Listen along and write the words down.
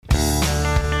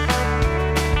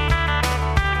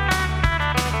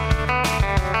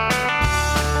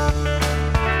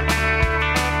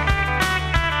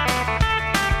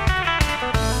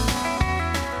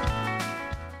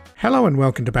Hello and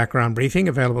welcome to Background Briefing,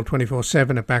 available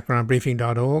 24/7 at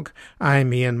backgroundbriefing.org.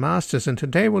 I'm Ian Masters, and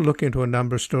today we'll look into a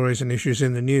number of stories and issues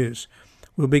in the news.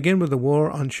 We'll begin with the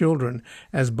war on children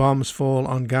as bombs fall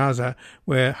on Gaza,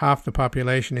 where half the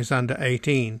population is under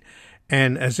 18,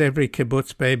 and as every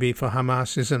kibbutz baby for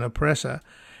Hamas is an oppressor,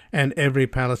 and every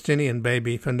Palestinian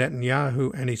baby for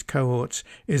Netanyahu and his cohorts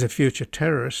is a future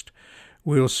terrorist,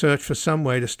 we'll search for some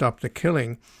way to stop the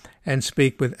killing and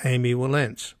speak with Amy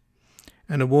Wilentz.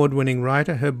 An award-winning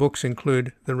writer, her books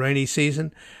include The Rainy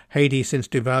Season, Haiti Since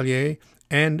Duvalier,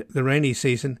 and The Rainy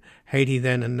Season, Haiti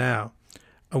Then and Now.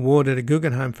 Awarded a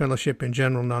Guggenheim Fellowship in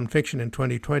General Nonfiction in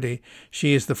 2020,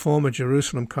 she is the former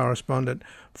Jerusalem correspondent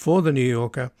for The New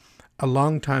Yorker, a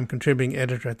long-time contributing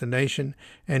editor at The Nation,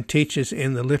 and teaches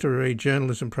in the literary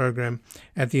journalism program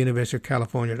at the University of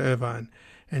California at Irvine.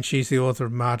 And she's the author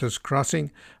of Martyrs Crossing,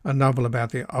 a novel about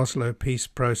the Oslo peace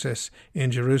process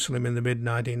in Jerusalem in the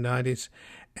mid-1990s.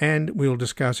 And we'll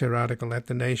discuss her article at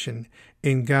The Nation,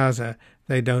 In Gaza,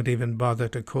 They Don't Even Bother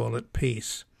to Call It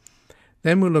Peace.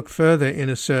 Then we'll look further in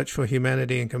a search for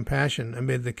humanity and compassion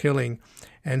amid the killing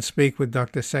and speak with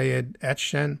Dr. Syed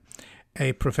Atshan,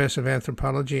 a professor of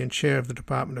anthropology and chair of the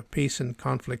Department of Peace and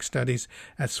Conflict Studies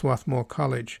at Swarthmore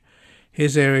College.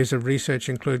 His areas of research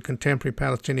include contemporary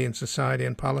Palestinian society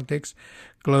and politics,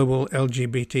 global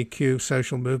LGBTQ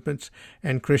social movements,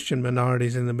 and Christian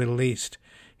minorities in the Middle East.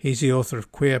 He's the author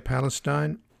of Queer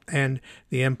Palestine and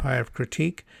The Empire of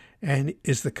Critique, and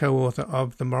is the co-author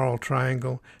of The Moral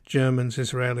Triangle, Germans,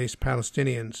 Israelis,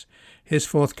 Palestinians. His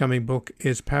forthcoming book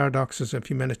is Paradoxes of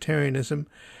Humanitarianism,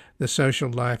 The Social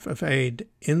Life of Aid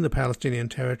in the Palestinian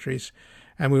Territories,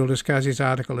 and we will discuss his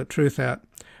article at Truthout,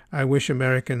 I Wish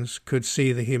Americans Could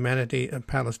See the Humanity of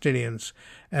Palestinians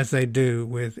as They Do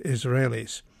with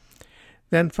Israelis.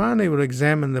 Then finally we'll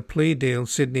examine the plea deal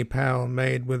Sidney Powell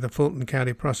made with the Fulton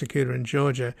County prosecutor in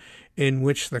Georgia, in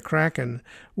which the Kraken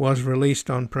was released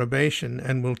on probation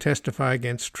and will testify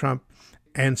against Trump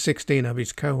and 16 of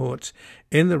his cohorts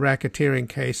in the racketeering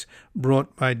case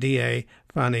brought by DA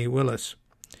Fani Willis.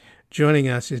 Joining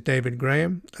us is David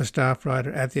Graham, a staff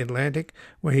writer at The Atlantic,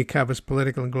 where he covers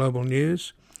political and global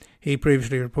news. He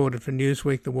previously reported for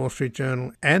Newsweek, The Wall Street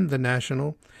Journal, and The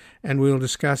National, and we'll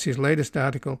discuss his latest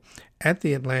article at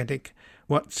The Atlantic,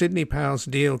 What Sidney Powell's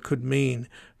Deal Could Mean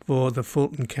for the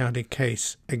Fulton County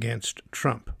Case Against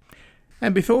Trump.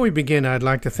 And before we begin, I'd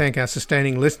like to thank our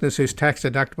sustaining listeners whose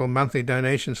tax-deductible monthly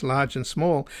donations, large and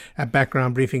small, at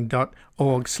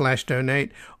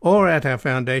backgroundbriefing.org/donate or at our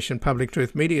foundation,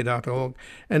 publictruthmedia.org,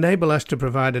 enable us to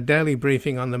provide a daily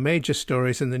briefing on the major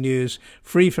stories in the news,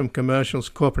 free from commercials,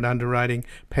 corporate underwriting,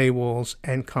 paywalls,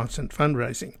 and constant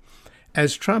fundraising.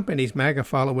 As Trump and his MAGA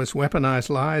followers weaponize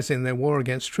lies in their war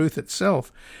against truth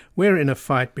itself, we're in a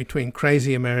fight between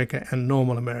crazy America and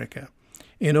normal America.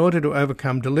 In order to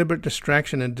overcome deliberate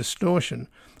distraction and distortion,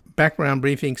 Background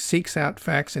Briefing seeks out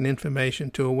facts and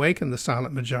information to awaken the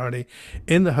silent majority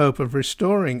in the hope of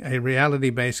restoring a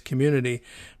reality-based community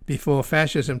before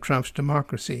fascism trumps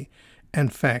democracy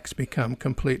and facts become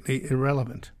completely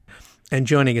irrelevant. And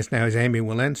joining us now is Amy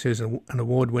Wilentz, who's an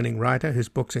award-winning writer whose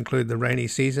books include The Rainy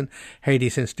Season, Haiti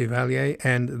Since Duvalier,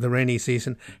 and The Rainy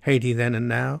Season, Haiti Then and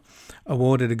Now.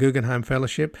 Awarded a Guggenheim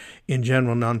Fellowship in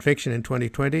General Nonfiction in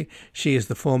 2020, she is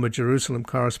the former Jerusalem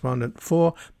correspondent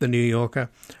for The New Yorker,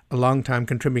 a longtime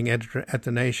contributing editor at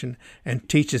The Nation, and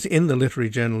teaches in the literary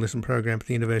journalism program at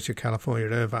the University of California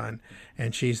at Irvine.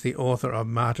 And she's the author of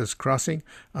Martyrs Crossing,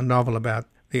 a novel about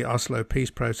the Oslo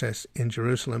peace process in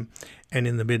Jerusalem and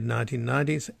in the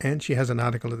mid-1990s, and she has an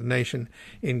article at The Nation,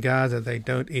 In Gaza, They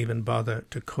Don't Even Bother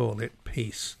to Call It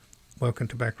Peace. Welcome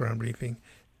to Background Briefing,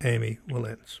 Amy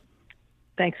Wilentz.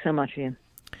 Thanks so much, Ian.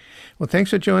 Well, thanks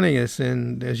for joining us.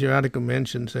 And as your article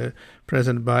mentions,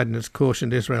 President Biden has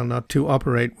cautioned Israel not to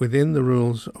operate within the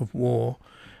rules of war,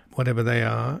 whatever they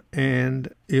are,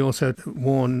 and he also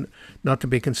warned not to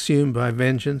be consumed by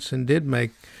vengeance, and did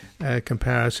make a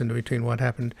comparison between what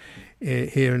happened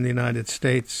here in the United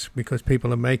States, because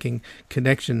people are making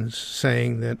connections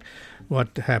saying that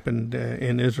what happened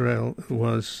in Israel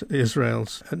was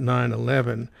Israel's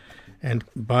 9/11, and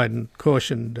Biden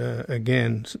cautioned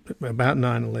again about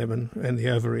 9/11 and the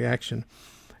overreaction,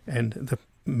 and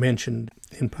mentioned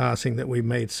in passing that we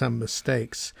made some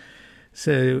mistakes.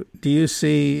 So do you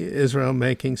see Israel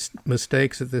making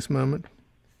mistakes at this moment?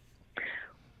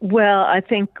 Well, I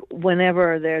think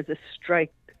whenever there's a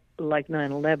strike like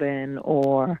 9/11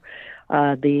 or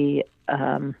I'm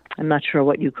not sure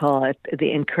what you call it,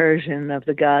 the incursion of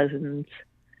the Gazan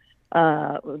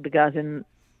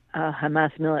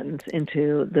Hamas militants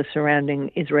into the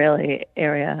surrounding Israeli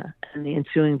area and the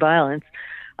ensuing violence,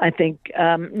 I think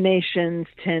nations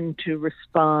tend to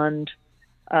respond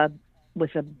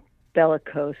with a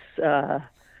bellicose,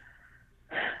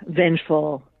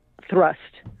 vengeful thrust.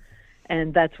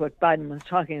 And that's what Biden was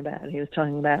talking about. He was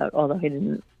talking about, although he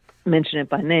didn't mention it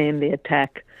by name, the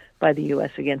attack by the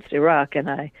U.S. against Iraq. And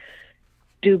I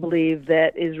do believe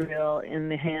that Israel, in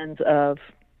the hands of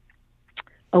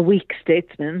a weak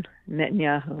statesman,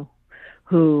 Netanyahu,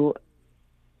 who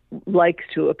likes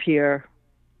to appear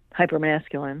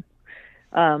hypermasculine,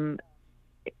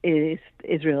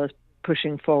 Israel is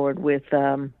pushing forward with,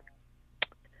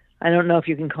 I don't know if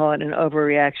you can call it an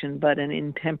overreaction, but an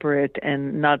intemperate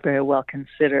and not very well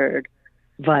considered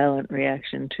violent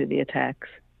reaction to the attacks.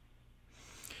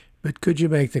 But could you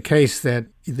make the case that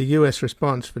the U.S.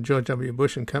 response, for George W.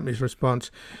 Bush and company's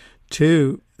response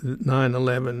to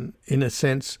 9/11, in a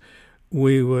sense,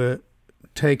 we were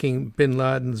taking bin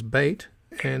Laden's bait?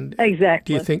 And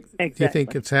exactly. Do you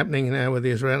think it's happening now with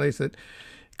the Israelis? That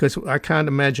because I can't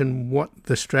imagine what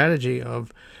the strategy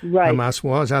of Hamas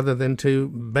was, other than to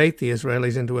bait the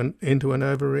Israelis into an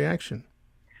overreaction.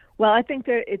 Well, I think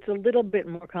it's a little bit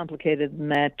more complicated than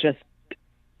that. Just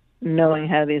knowing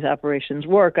how these operations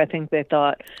work, I think they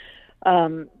thought,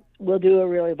 we'll do a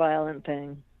really violent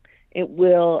thing. It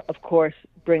will, of course,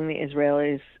 bring the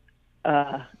Israelis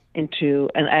into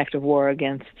an act of war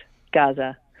against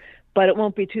Gaza. But it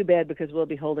won't be too bad because we'll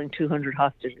be holding 200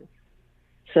 hostages.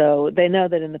 So they know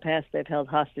that in the past they've held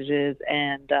hostages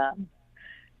and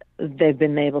they've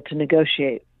been able to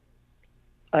negotiate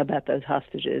about those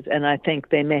hostages. And I think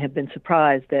they may have been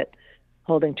surprised that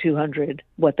holding 200,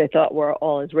 what they thought were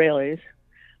all Israelis,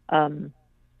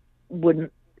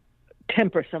 wouldn't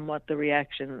temper somewhat the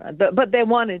reaction. But they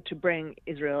wanted to bring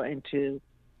Israel into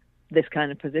this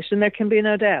kind of position. There can be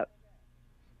no doubt.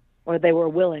 Or they were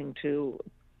willing to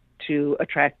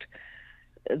attract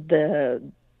the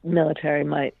military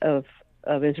might of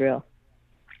Israel.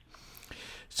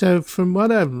 So from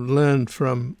what I've learned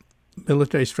from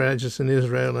military strategists in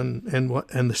Israel and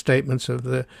the statements of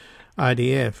the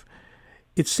IDF,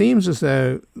 it seems as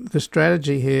though the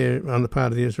strategy here on the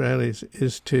part of the Israelis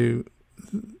is to,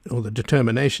 or the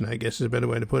determination, I guess is a better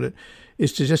way to put it,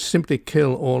 is to just simply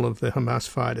kill all of the Hamas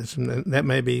fighters, and that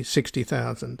may be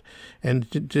 60,000,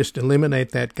 and to just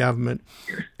eliminate that government,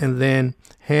 and then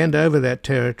hand over that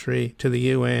territory to the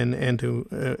UN and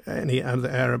to any other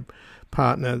Arab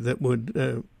partner that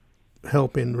would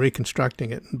help in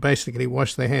reconstructing it, and basically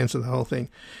wash their hands of the whole thing.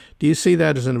 Do you see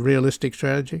that as a realistic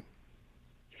strategy?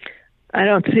 I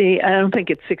don't think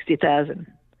it's 60,000,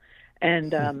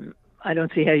 and I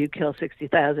don't see how you kill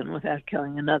 60,000 without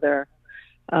killing another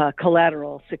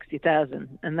collateral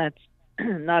 60,000, and that's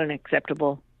not an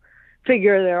acceptable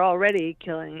figure. They're already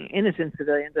killing innocent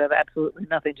civilians that have absolutely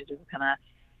nothing to do with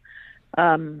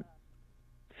Hamas.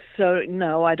 So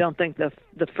no, I don't think the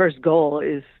first goal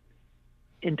is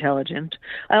intelligent.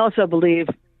 I also believe,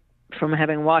 from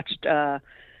having watched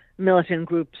militant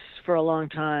groups for a long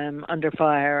time under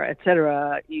fire,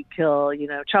 etc., you kill,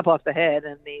 chop off the head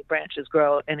and the branches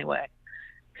grow anyway.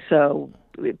 So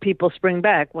people spring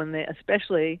back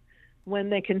especially when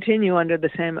they continue under the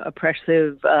same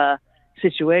oppressive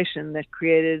situation that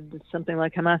created something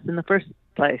like Hamas in the first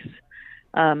place.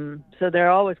 So there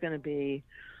are always going to be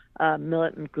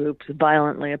militant groups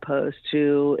violently opposed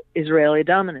to Israeli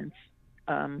dominance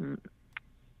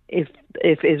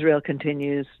if Israel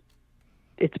continues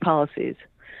its policies.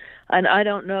 And I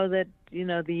don't know that,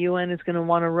 the UN is going to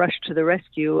want to rush to the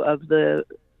rescue of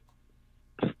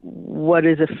what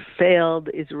is a failed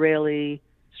Israeli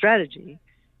strategy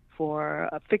for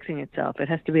fixing itself. It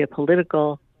has to be a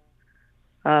political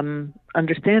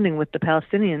understanding with the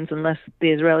Palestinians, unless the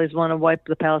Israelis want to wipe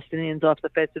the Palestinians off the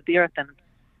face of the earth. And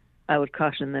I would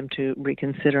caution them to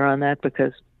reconsider on that,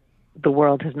 because the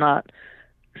world has not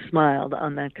smiled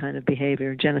on that kind of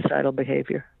behavior, genocidal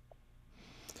behavior.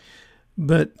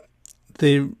 But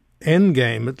the end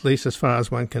game, at least as far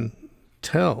as one can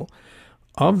tell,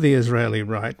 of the Israeli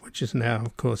right, which is now,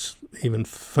 of course, even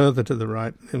further to the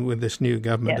right with this new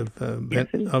government of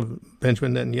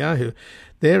Benjamin Netanyahu,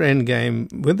 their end game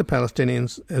with the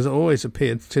Palestinians has always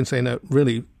appeared, since they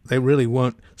really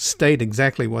won't state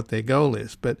exactly what their goal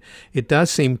is, but it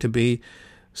does seem to be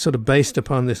sort of based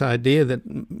upon this idea that,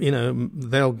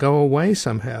 they'll go away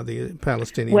somehow, the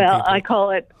Palestinian people. I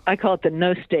call it the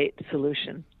no-state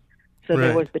solution. So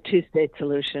There was the two-state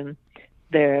solution.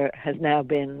 There has now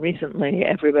been recently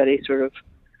everybody sort of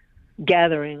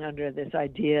gathering under this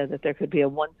idea that there could be a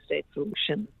one-state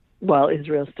solution while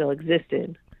Israel still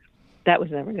existed. That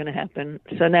was never going to happen.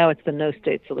 So now it's the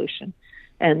no-state solution.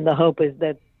 And the hope is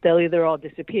that they'll either all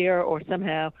disappear or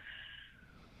somehow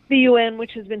the UN,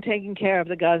 which has been taking care of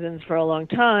the Gazans for a long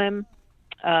time,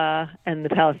 and the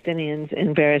Palestinians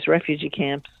in various refugee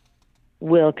camps,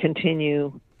 will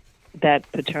continue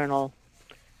that paternal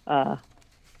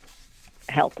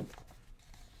help.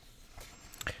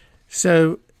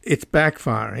 So it's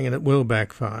backfiring, and it will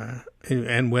backfire.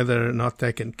 And whether or not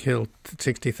they can kill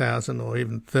 60,000 or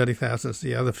even 30,000 is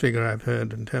the other figure I've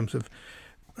heard in terms of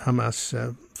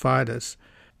Hamas fighters.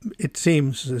 It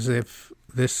seems as if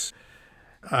this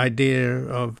idea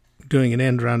of doing an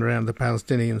end run around the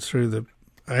Palestinians through the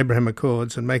Abraham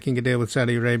Accords and making a deal with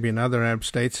Saudi Arabia and other Arab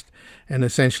states, and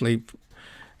essentially,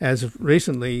 as of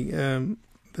recently, the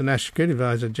National Security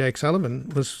Advisor, Jake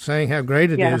Sullivan, was saying how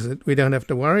great it is that we don't have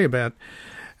to worry about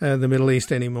the Middle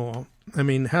East anymore. I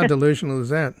mean, how delusional is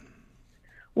that?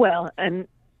 Well, and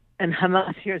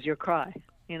Hamas hears your cry.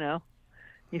 You know,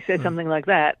 you say something like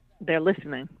that, they're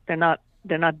listening. They're not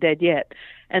dead yet.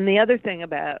 And the other thing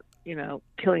about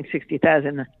killing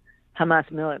 60,000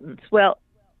 Hamas militants. Well,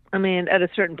 I mean, at a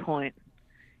certain point,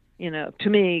 to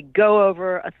me, go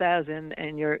over 1,000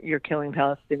 and you're killing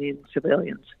Palestinian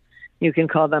civilians. You can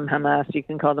call them Hamas. You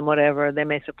can call them whatever. They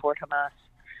may support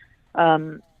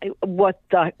Hamas. What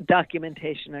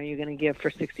documentation are you going to give for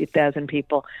 60,000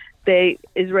 people?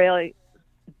 Israeli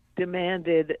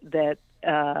demanded that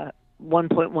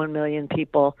 1.1 million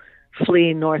people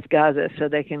flee North Gaza so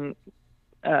they can,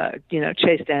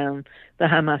 chase down the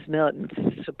Hamas militants.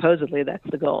 Supposedly that's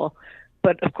the goal.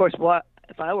 But of course,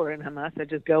 if I were in Hamas, I'd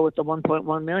just go with the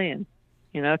 1.1 million.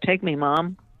 Take me,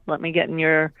 Mom. Let me get in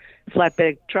your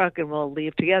flatbed truck and we'll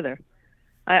leave together.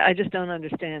 I just don't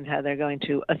understand how they're going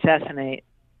to assassinate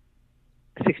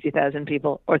 60,000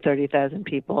 people or 30,000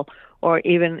 people or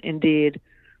even indeed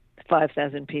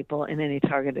 5,000 people in any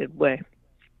targeted way.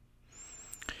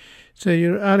 So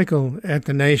your article at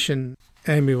The Nation,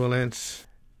 Amy Wilentz,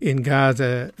 in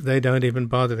Gaza, they don't even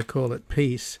bother to call it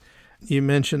peace. You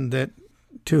mentioned that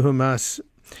to Hamas,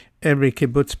 every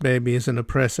kibbutz baby is an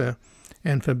oppressor,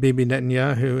 and for Bibi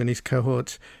Netanyahu and his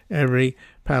cohorts, every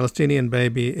Palestinian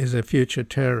baby is a future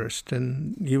terrorist.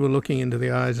 And you were looking into the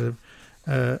eyes of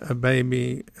a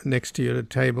baby next to you at a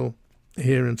table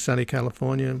here in sunny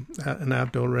California, an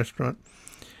outdoor restaurant.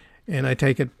 And I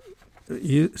take it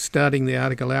you starting the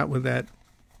article out with that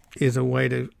is a way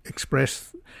to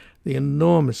express the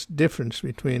enormous difference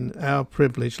between our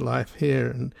privileged life here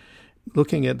and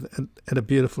looking at a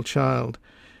beautiful child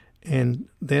and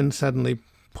then suddenly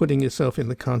putting yourself in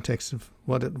the context of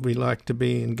what it would be like to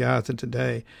be in Gaza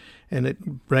today. And it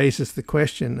raises the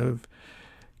question of,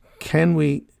 can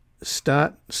we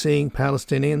start seeing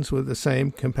Palestinians with the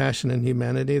same compassion and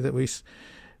humanity that we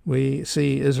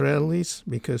see Israelis?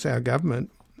 Because our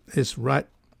government is right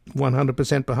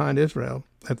 100% behind Israel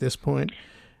at this point.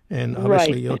 And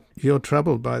obviously you're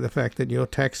troubled by the fact that your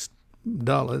tax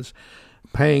dollars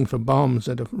paying for bombs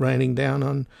that are raining down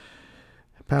on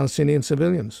Palestinian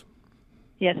civilians.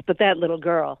 Yes, but that little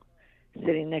girl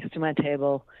sitting next to my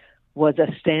table was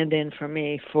a stand-in for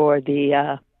me for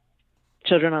the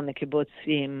children on the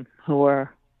kibbutzim who were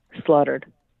slaughtered,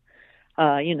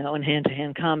 in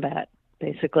hand-to-hand combat,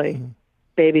 basically,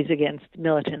 babies against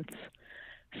militants.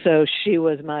 So she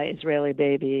was my Israeli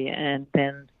baby, and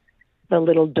then the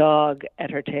little dog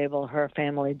at her table, her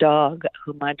family dog,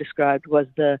 whom I described was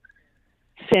the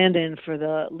stand-in for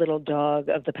the little dog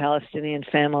of the Palestinian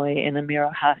family in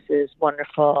Amira Haas's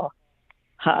wonderful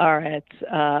Haaretz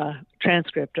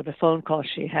transcript of a phone call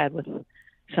she had with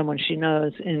someone she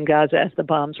knows in Gaza as the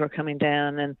bombs were coming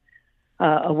down, and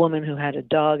a woman who had a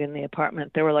dog in the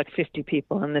apartment. There were like 50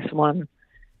 people in this one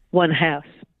house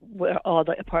where all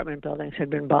the apartment buildings had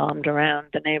been bombed around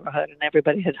the neighborhood, and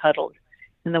everybody had huddled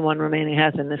in the one remaining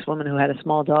house. And this woman who had a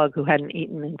small dog who hadn't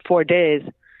eaten in 4 days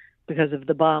because of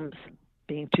the bombs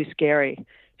being too scary,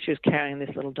 she was carrying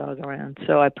this little dog around.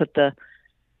 So I put the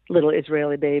little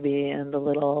Israeli baby and the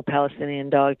little Palestinian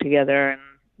dog together,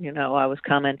 and I was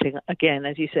commenting again,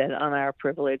 as you said, on our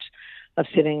privilege of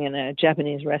sitting in a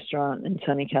Japanese restaurant in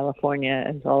sunny California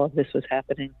as all of this was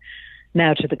happening,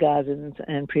 now to the Gazans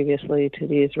and previously to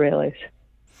the Israelis.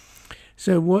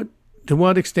 So to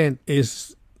what extent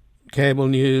is cable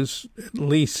news, at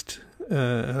least,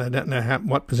 I don't know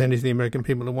what percentage of the American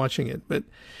people are watching it, but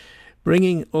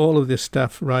bringing all of this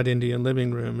stuff right into your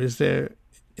living room, is there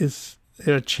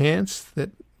a chance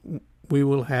that we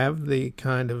will have the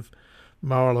kind of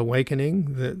moral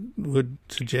awakening that would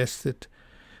suggest that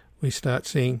we start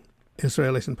seeing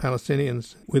Israelis and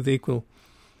Palestinians with equal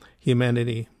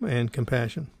humanity and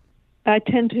compassion? I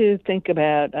tend to think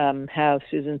about how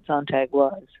Susan Sontag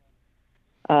was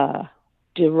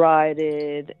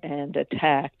derided and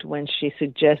attacked when she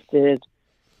suggested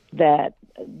that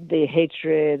the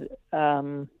hatred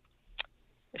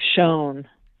shown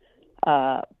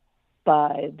by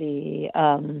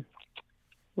the,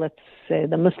 let's say,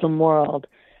 the Muslim world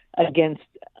against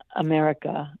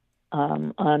America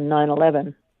on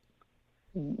 9/11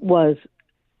 was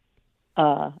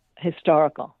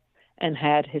historical and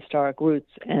had historic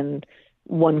roots, and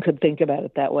one could think about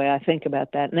it that way. I think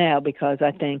about that now because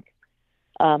I think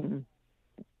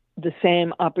the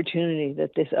same opportunity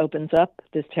that this opens up,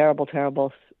 this terrible,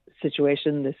 terrible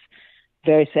situation, this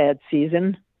very sad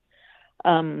season,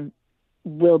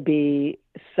 will be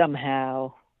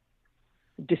somehow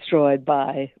destroyed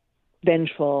by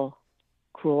vengeful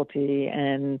cruelty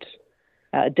and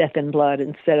death in blood,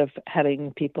 instead of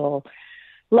having people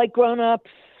like grown-ups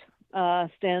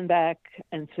stand back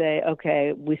and say,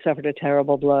 okay, we suffered a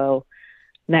terrible blow.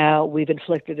 Now we've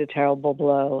inflicted a terrible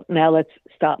blow. Now let's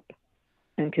stop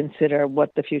and consider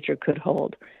what the future could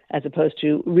hold, as opposed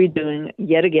to redoing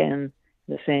yet again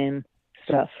the same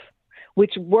stuff,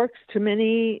 which works to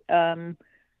many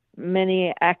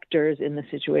actors in the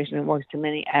situation. It works to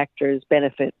many actors'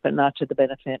 benefit, but not to the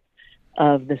benefit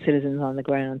of the citizens on the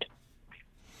ground.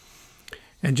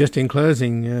 And just in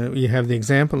closing, you have the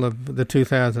example of the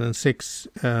 2006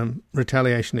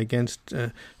 retaliation against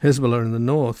Hezbollah in the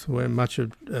north, where much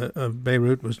of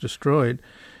Beirut was destroyed,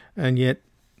 and yet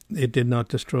it did not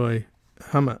destroy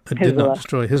did not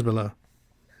destroy Hezbollah.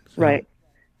 So. Right.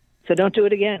 So don't do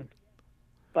it again.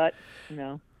 But,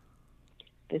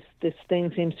 this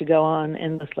thing seems to go on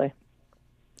endlessly.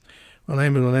 Well,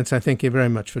 Amy Wilentz, I thank you very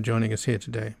much for joining us here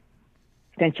today.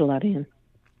 Thanks a lot, Ian.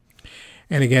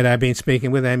 And again, I've been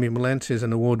speaking with Amy Wilentz, who's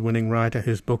an award-winning writer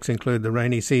whose books include The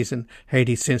Rainy Season,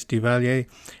 Haiti Since Duvalier,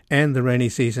 and The Rainy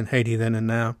Season, Haiti Then and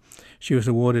Now. She was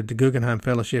awarded the Guggenheim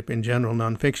Fellowship in General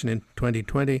Nonfiction in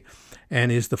 2020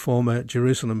 and is the former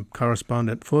Jerusalem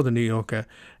correspondent for The New Yorker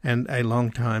and a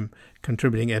long-time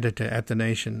contributing editor at The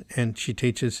Nation. And she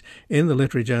teaches in the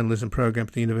literary journalism program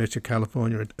at the University of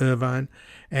California at Irvine.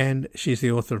 And she's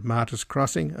the author of Martyrs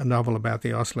Crossing, a novel about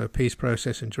the Oslo peace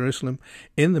process in Jerusalem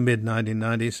in the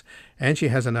mid-1990s. And she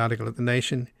has an article at The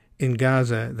Nation, In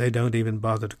Gaza, They Don't Even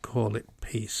Bother to Call It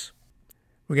Peace.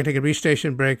 We're going to take a brief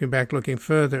station break and back looking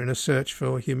further in a search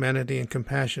for humanity and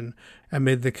compassion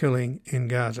amid the killing in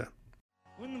Gaza.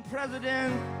 When the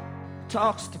president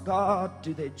talks to God,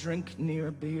 do they drink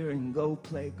near beer and go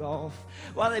play golf?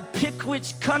 While they pick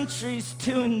which countries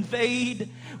to invade,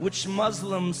 which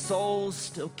Muslim souls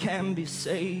still can be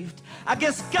saved. I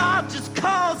guess God just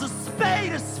calls a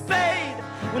spade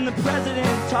when the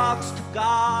president talks to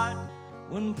God.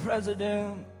 When the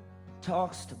president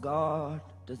talks to God,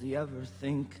 does he ever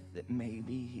think that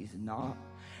maybe he's not?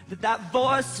 That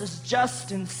voice is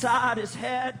just inside his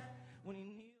head when he...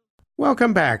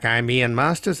 Welcome back. I'm Ian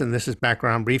Masters, and this is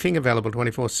Background Briefing, available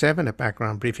 24/7 at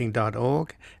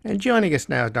backgroundbriefing.org. And joining us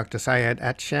now is Dr. Syed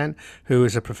Atshan, who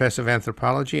is a professor of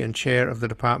anthropology and chair of the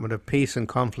Department of Peace and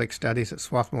Conflict Studies at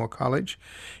Swarthmore College.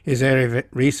 His area of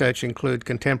research includes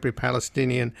contemporary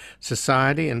Palestinian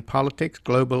society and politics,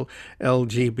 global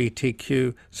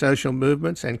LGBTQ social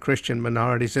movements, and Christian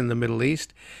minorities in the Middle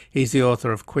East. He's the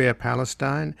author of Queer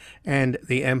Palestine and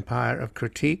The Empire of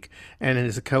Critique, and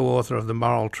is a co-author of The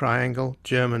Moral Triangle,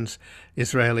 Germans,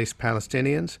 Israelis,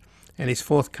 Palestinians. And his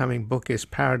forthcoming book is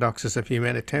Paradoxes of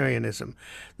Humanitarianism,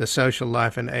 The Social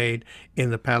Life and Aid in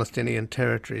the Palestinian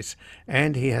Territories.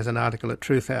 And he has an article at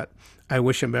Truthout, I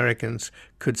Wish Americans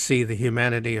Could See the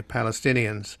Humanity of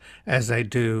Palestinians as They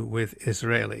Do with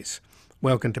Israelis.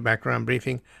 Welcome to Background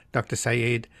Briefing, Dr.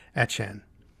 Syed Atshan.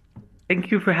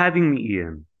 Thank you for having me,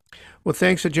 Ian. Well,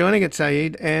 thanks for joining us,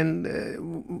 Syed.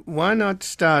 And why not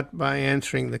start by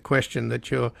answering the question that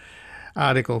your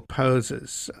article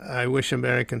poses? I wish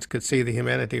Americans could see the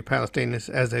humanity of Palestinians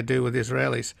as they do with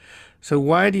Israelis. So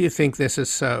why do you think this is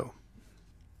so?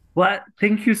 Well,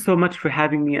 thank you so much for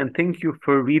having me, and thank you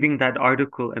for reading that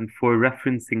article and for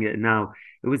referencing it now.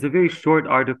 It was a very short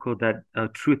article that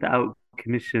Truth Out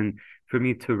commissioned for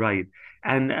me to write.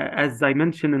 And as I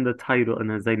mentioned in the title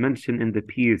and as I mentioned in the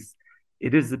piece,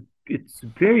 it's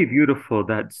very beautiful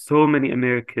that so many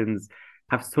Americans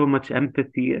have so much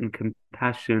empathy and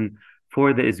compassion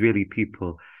for the Israeli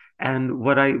people. And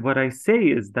what I say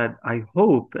is that I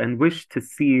hope and wish to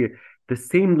see the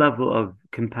same level of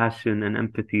compassion and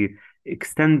empathy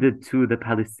extended to the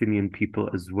Palestinian people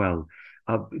as well.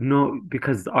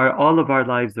 Because all of our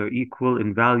lives are equal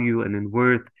in value and in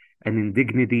worth and in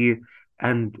dignity.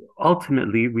 And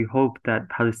ultimately, we hope that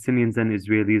Palestinians and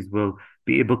Israelis will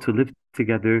be able to live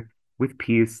together with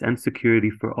peace and security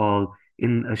for all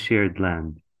in a shared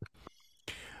land.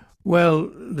 Well,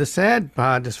 the sad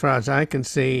part, as far as I can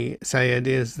see, Syed,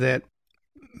 is that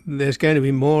there's going to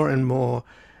be more and more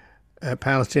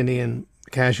Palestinian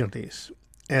casualties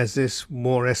as this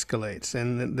war escalates,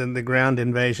 and the ground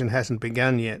invasion hasn't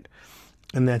begun yet,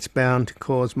 and that's bound to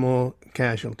cause more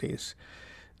casualties.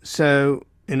 So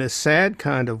in a sad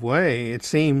kind of way, it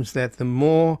seems that the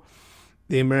more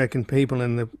the American people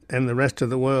and the rest of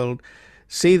the world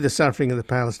see the suffering of the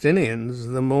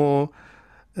Palestinians, the more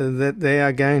that they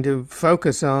are going to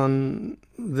focus on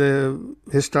the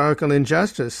historical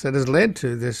injustice that has led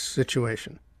to this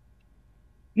situation.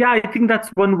 Yeah, I think that's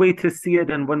one way to see it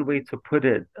and one way to put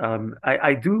it.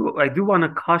 I do want to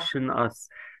caution us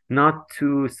not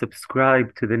to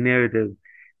subscribe to the narrative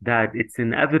that it's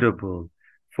inevitable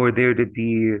for there to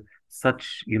be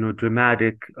such,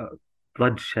 dramatic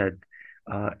bloodshed,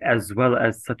 as well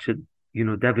as such a,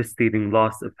 devastating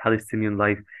loss of Palestinian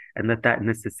life, and that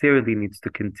necessarily needs to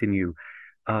continue.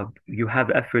 You have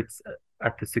efforts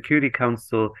at the Security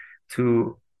Council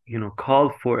to,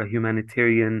 call for a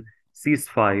humanitarian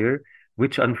ceasefire,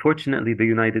 which unfortunately the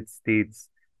United States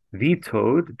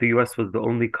vetoed. The US was the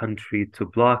only country to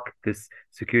block this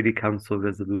Security Council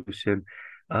resolution.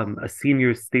 A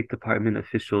senior State Department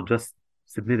official just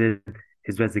submitted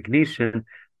his resignation,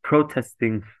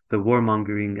 protesting the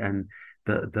warmongering and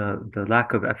the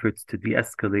lack of efforts to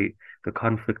de-escalate the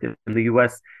conflict. In the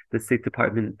US, the State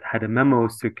Department had a memo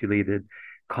circulated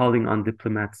calling on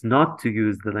diplomats not to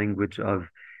use the language of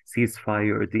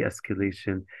ceasefire or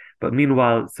de-escalation. But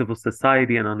meanwhile, civil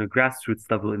society and on a grassroots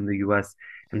level in the US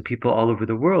and people all over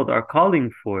the world are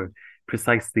calling for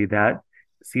precisely that,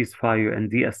 ceasefire and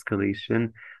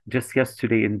de-escalation. Just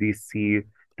yesterday in DC,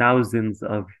 thousands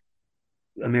of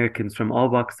Americans from all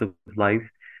walks of life,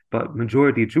 but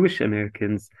majority Jewish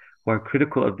Americans who are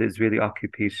critical of the Israeli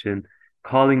occupation,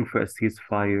 calling for a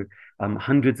ceasefire.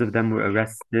 Hundreds of them were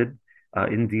arrested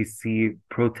in DC,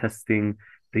 protesting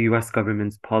the U.S.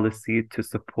 government's policy to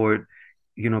support,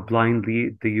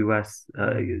 blindly the U.S.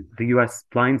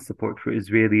 blind support for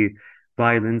Israeli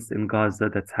violence in Gaza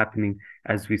that's happening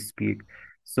as we speak.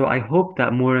 So I hope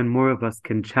that more and more of us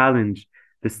can challenge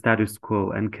the status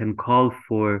quo and can call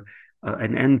for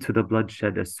an end to the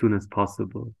bloodshed as soon as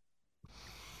possible.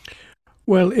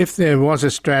 Well, if there was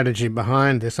a strategy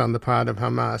behind this on the part of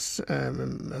Hamas,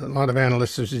 a lot of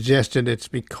analysts have suggested it's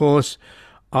because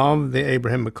of the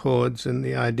Abraham Accords and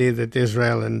the idea that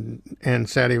Israel and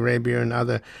Saudi Arabia and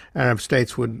other Arab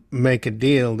states would make a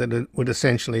deal that it would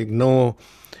essentially ignore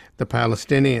the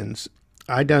Palestinians.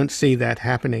 I don't see that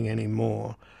happening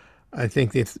anymore. I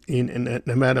think that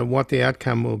no matter what the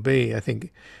outcome will be, I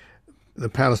think the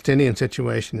Palestinian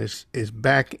situation is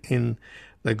back in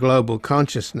the global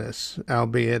consciousness,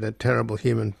 albeit at terrible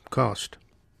human cost.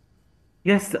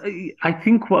 Yes, I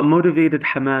think what motivated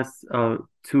Hamas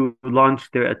to launch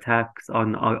their attacks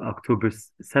on October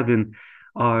 7th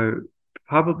are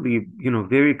probably,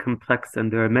 very complex,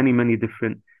 and there are many, many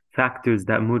different factors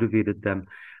that motivated them.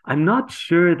 I'm not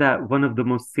sure that one of the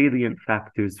most salient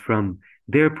factors from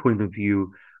their point of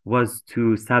view was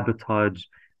to sabotage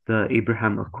the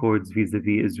Abraham Accords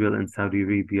vis-a-vis Israel and Saudi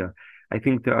Arabia. I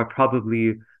think there are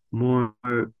probably more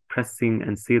pressing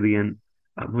and salient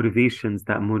motivations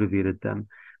that motivated them.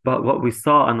 But what we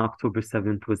saw on October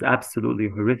 7th was absolutely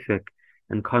horrific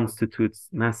and constitutes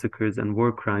massacres and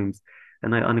war crimes.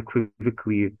 And I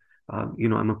unequivocally,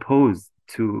 I'm opposed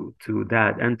to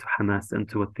that and to Hamas and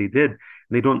to what they did.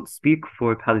 They don't speak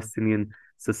for Palestinian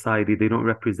society. They don't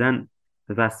represent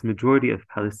the vast majority of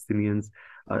Palestinians.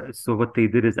 So what they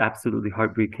did is absolutely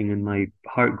heartbreaking, and my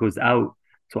heart goes out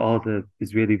to all the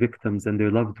Israeli victims and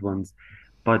their loved ones.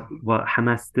 But what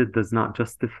Hamas did does not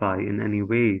justify in any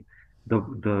way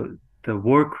the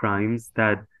war crimes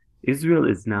that Israel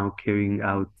is now carrying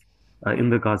out in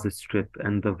the Gaza Strip,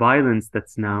 and the violence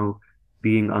that's now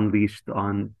being unleashed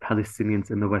on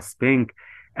Palestinians in the West Bank,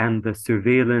 and the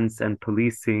surveillance and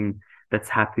policing that's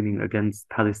happening against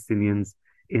Palestinians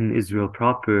in Israel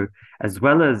proper, as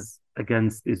well as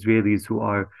against Israelis who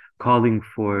are calling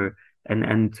for an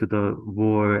end to the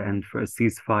war and for a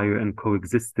ceasefire and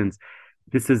coexistence.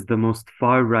 This is the most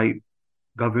far-right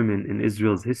government in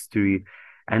Israel's history,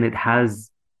 and it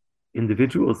has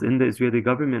individuals in the Israeli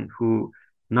government who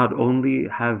not only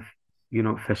have,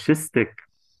 fascistic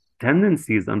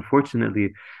tendencies,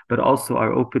 unfortunately, but also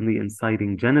are openly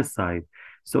inciting genocide.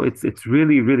 So it's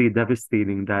really, really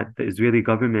devastating that the Israeli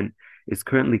government is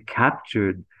currently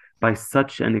captured by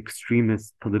such an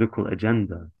extremist political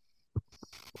agenda.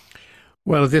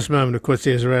 Well, at this moment, of course,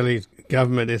 the Israeli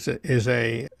government is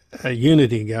a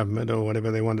unity government, or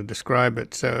whatever they want to describe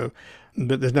it. So,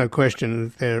 but there's no question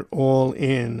that they're all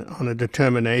in on a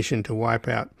determination to wipe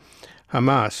out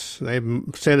Hamas. They've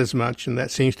said as much, and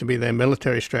that seems to be their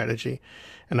military strategy.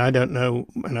 And I don't know,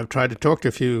 and I've tried to talk to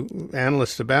a few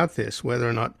analysts about this, whether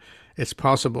or not it's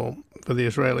possible for the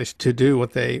Israelis to do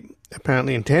what they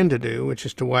apparently intend to do, which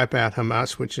is to wipe out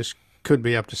Hamas, could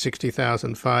be up to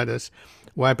 60,000 fighters,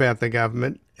 wipe out the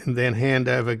government, and then hand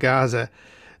over Gaza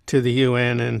to the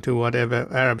UN and to whatever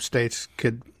Arab states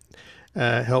could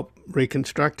help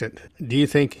reconstruct it. Do you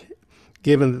think,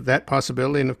 given that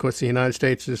possibility, and of course the United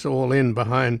States is all in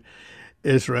behind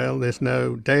Israel, there's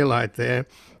no daylight there,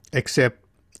 except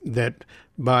that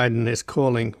Biden is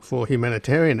calling for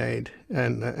humanitarian aid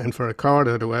and for a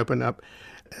corridor to open up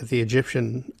at the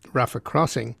Egyptian Rafah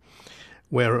crossing,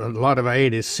 where a lot of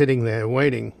aid is sitting there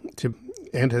waiting to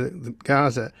enter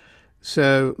Gaza.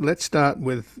 So let's start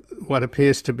with what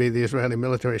appears to be the Israeli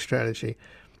military strategy.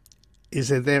 Is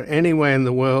there any way in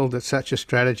the world that such a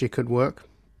strategy could work?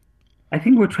 I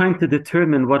think we're trying to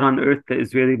determine what on earth the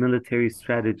Israeli military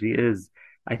strategy is.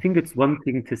 I think it's one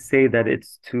thing to say that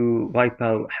it's to wipe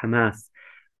out Hamas,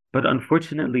 but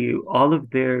unfortunately, all of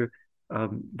their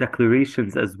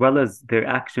declarations as well as their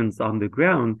actions on the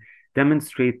ground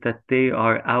demonstrate that they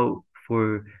are out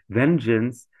for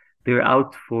vengeance, they're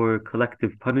out for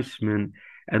collective punishment,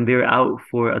 and they're out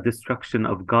for a destruction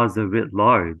of Gaza writ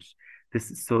large. This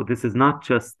is not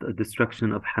just a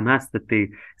destruction of Hamas that they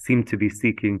seem to be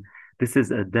seeking. This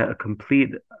is a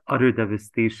complete, utter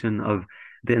devastation of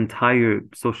the entire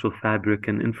social fabric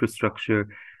and infrastructure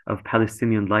of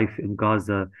Palestinian life in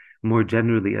Gaza more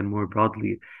generally and more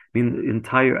broadly. I mean,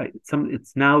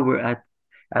 it's now we're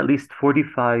at least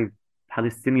 45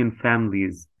 Palestinian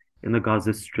families in the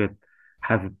Gaza Strip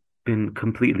have been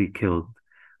completely killed.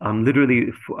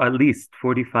 Literally, at least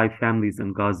 45 families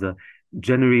in Gaza,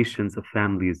 generations of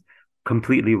families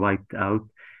completely wiped out.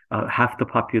 Half the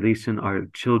population are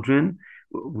children.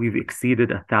 We've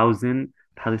exceeded 1,000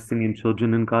 Palestinian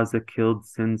children in Gaza killed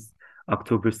since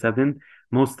October 7th.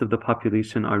 Most of the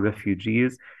population are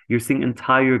refugees. You're seeing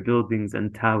entire buildings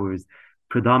and towers,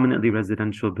 predominantly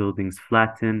residential buildings,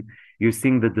 flatten. You're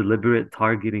seeing the deliberate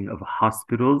targeting of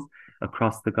hospitals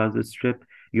across the Gaza Strip.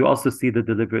 You also see the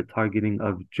deliberate targeting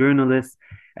of journalists,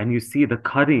 and you see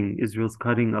Israel's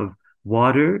cutting of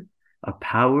water, of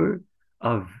power,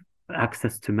 of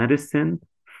access to medicine,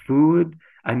 food.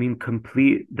 I mean,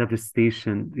 complete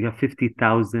devastation. You have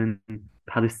 50,000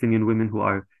 Palestinian women who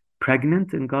are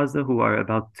pregnant in Gaza, who are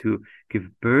about to give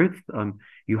birth.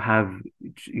 You have,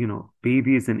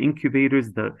 babies in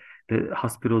incubators. The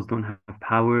hospitals don't have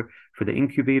power for the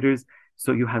incubators.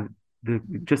 So you have the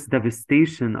just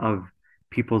devastation of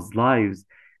people's lives.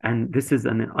 And this is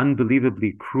an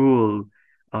unbelievably cruel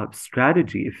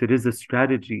strategy, if it is a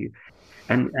strategy.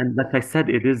 And like I said,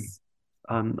 it is,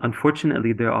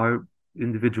 unfortunately, there are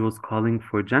individuals calling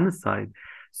for genocide.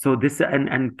 So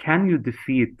and can you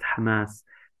defeat Hamas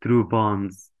through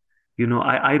bombs?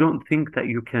 I don't think that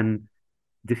you can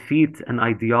defeat an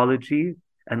ideology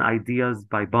and ideas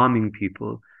by bombing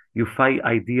people. You fight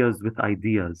ideas with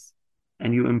ideas,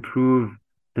 and you improve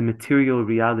the material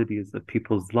realities of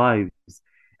people's lives,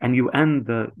 and you end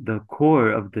the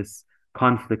core of this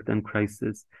conflict and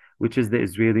crisis, which is the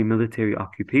Israeli military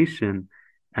occupation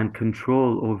and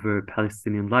control over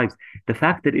Palestinian lives. The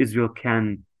fact that Israel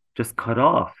can just cut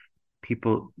off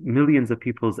millions of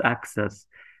people's access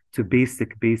to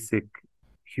basic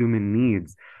human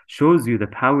needs shows you the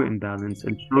power imbalance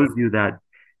and shows you that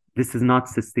this is not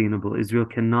sustainable. Israel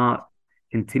cannot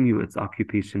continue its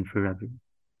occupation forever.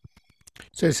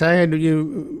 So, Syed,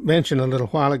 you mentioned a little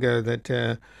while ago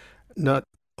that not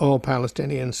all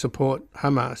Palestinians support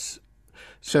Hamas.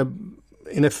 So,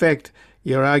 in effect,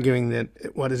 you're arguing that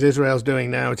what Israel's doing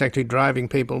now is actually driving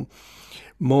people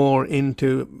more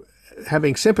into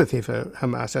having sympathy for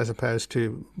Hamas as opposed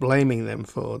to blaming them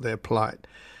for their plight.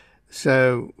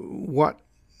 So what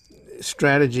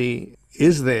strategy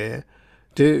is there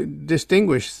to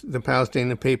distinguish the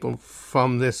Palestinian people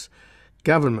from this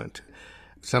government?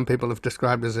 Some people have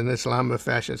described it as an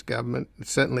Islamofascist government.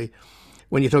 Certainly,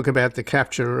 when you talk about the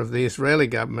capture of the Israeli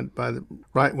government by the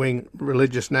right-wing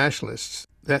religious nationalists,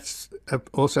 that's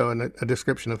also a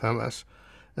description of Hamas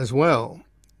as well.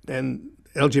 And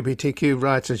LGBTQ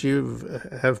rights, as you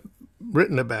have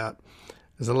written about,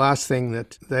 is the last thing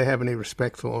that they have any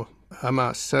respect for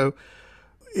Hamas. So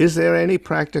is there any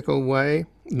practical way,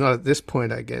 not at this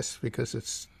point, I guess, because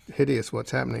it's hideous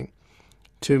what's happening,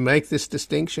 to make this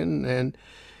distinction? And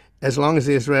as long as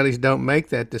the Israelis don't make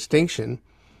that distinction,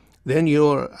 then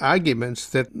your arguments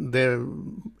that they're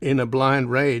in a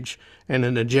blind rage and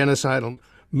in a genocidal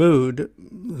mood,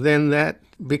 then that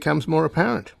becomes more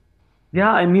apparent.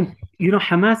 Yeah, I mean,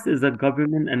 Hamas is a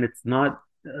government, and it's not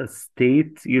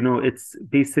state. It's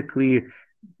basically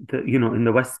in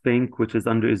the West Bank, which is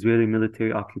under Israeli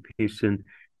military occupation,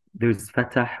 there's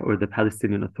Fatah, or the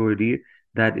Palestinian Authority,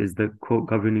 that is the quote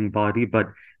governing body, but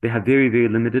they have very, very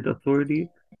limited authority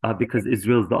because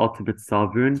Israel is the ultimate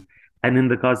sovereign. And in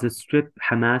the Gaza Strip,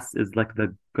 Hamas is like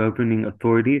the governing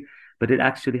authority, but it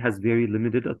actually has very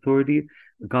limited authority.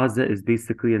 Gaza is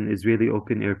basically an Israeli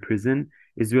open air prison.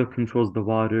 Israel controls the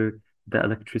water, the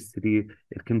electricity,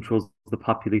 it controls the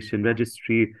population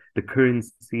registry, the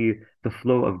currency, the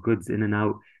flow of goods in and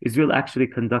out. Israel actually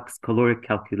conducts caloric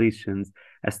calculations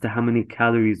as to how many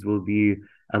calories will be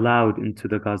allowed into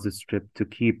the Gaza Strip to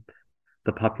keep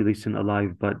the population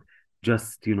alive, but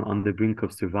just on the brink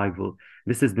of survival.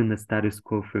 This has been the status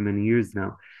quo for many years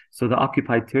now. So the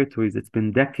occupied territories, it's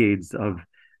been decades of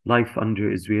life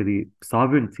under Israeli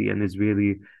sovereignty and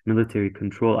Israeli military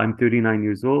control. I'm 39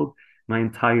 years old. My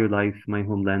entire life, my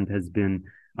homeland has been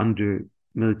under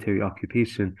military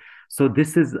occupation. So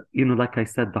this is, like I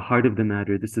said, the heart of the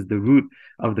matter. This is the root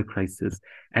of the crisis.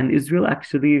 And Israel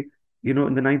actually, in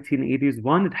the 1980s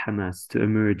wanted Hamas to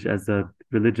emerge as a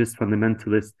religious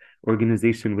fundamentalist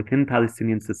organization within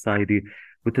Palestinian society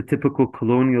with a typical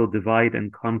colonial divide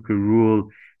and conquer rule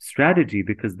strategy,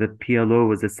 because the PLO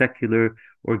was a secular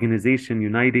organization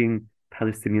uniting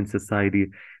Palestinian society.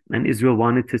 And Israel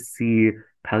wanted to see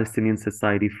Palestinian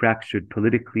society fractured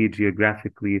politically,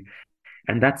 geographically.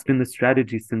 And that's been the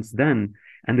strategy since then.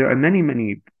 And there are many,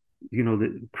 many,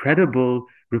 credible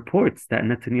reports that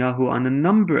Netanyahu, on a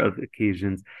number of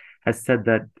occasions, has said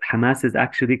that Hamas is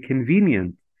actually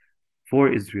convenient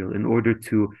for Israel in order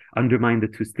to undermine the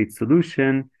two-state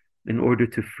solution, in order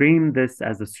to frame this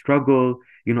as a struggle,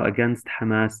 against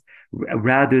Hamas,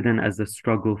 rather than as a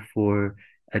struggle for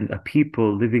a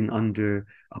people living under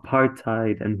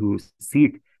apartheid and who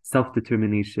seek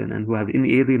self-determination and who have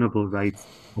inalienable rights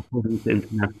according to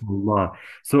international law.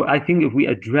 So I think if we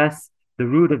address the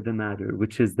root of the matter,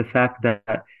 which is the fact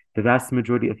that the vast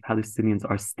majority of Palestinians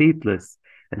are stateless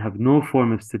and have no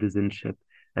form of citizenship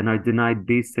and are denied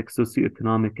basic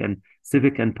socioeconomic and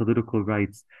civic and political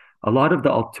rights, a lot of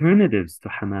the alternatives to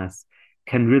Hamas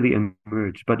can really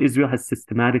emerge. But Israel has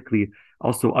systematically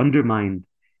also undermined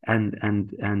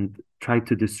and tried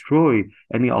to destroy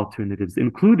any alternatives,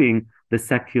 including the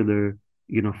secular,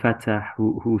 Fatah,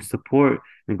 who support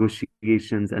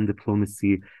negotiations and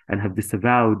diplomacy and have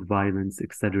disavowed violence,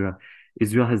 etc.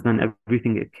 Israel has done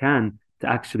everything it can to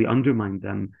actually undermine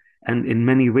them, and in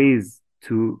many ways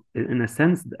to, in a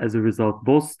sense, as a result,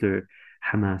 bolster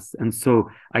Hamas. And so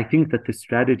I think that the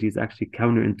strategy is actually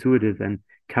counterintuitive and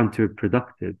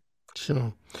counterproductive.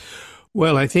 Sure.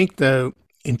 Well, I think, though,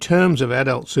 in terms of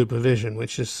adult supervision,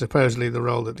 which is supposedly the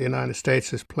role that the United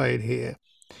States has played here,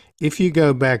 if you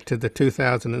go back to the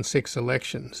 2006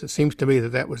 elections, it seems to me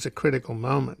that that was a critical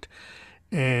moment.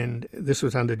 And this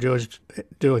was under George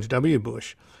W.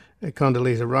 Bush.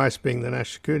 Condoleezza Rice, being the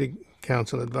National Security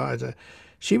Council advisor,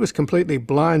 she was completely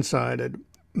blindsided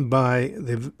by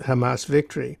the Hamas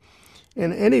victory.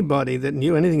 And anybody that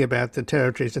knew anything about the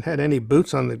territories and had any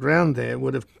boots on the ground there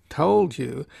would have told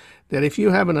you that if you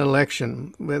have an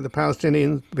election where the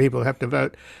Palestinian people have to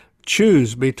vote,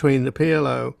 choose between the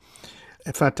PLO,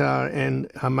 Fatah, and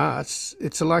Hamas,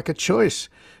 it's like a choice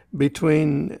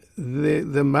between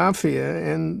the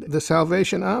mafia and the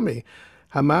Salvation Army.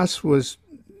 Hamas was,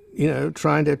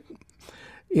 trying to,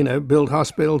 build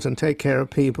hospitals and take care of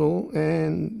people,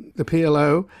 and the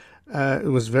PLO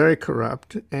was very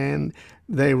corrupt, and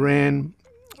they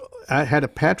had a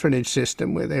patronage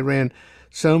system where they ran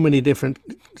so many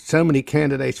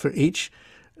candidates for each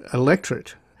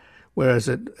electorate, whereas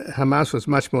Hamas was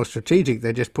much more strategic.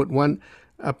 They just put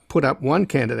up one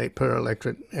candidate per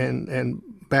electorate and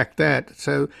backed that.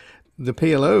 So the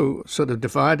PLO sort of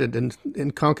divided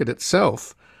and conquered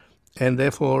itself, and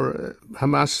therefore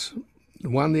Hamas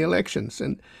won the elections.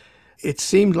 And it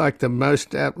seemed like the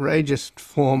most outrageous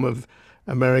form of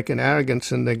American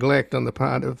arrogance and neglect on the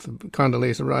part of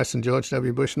Condoleezza Rice and George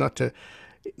W. Bush not to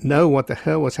know what the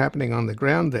hell was happening on the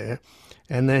ground there.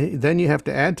 And then you have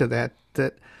to add to that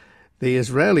the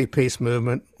Israeli peace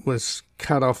movement was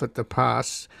cut off at the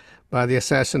pass by the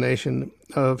assassination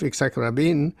of Yitzhak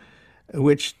Rabin,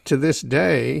 which to this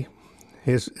day,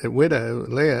 his widow,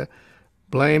 Leah,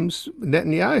 blames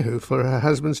Netanyahu for her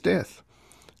husband's death.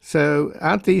 So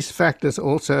aren't these factors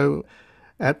also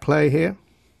at play here?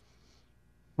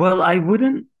 Well, I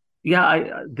wouldn't.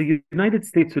 Yeah, the United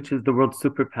States, which is the world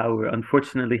superpower,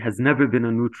 unfortunately has never been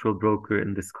a neutral broker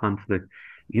in this conflict.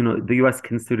 The U.S.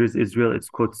 considers Israel its,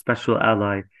 quote, special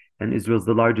ally, and Israel is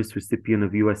the largest recipient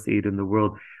of U.S. aid in the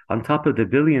world. On top of the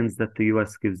billions that the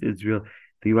U.S. gives Israel,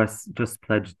 The US just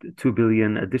pledged $2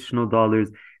 billion additional dollars,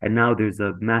 and now there's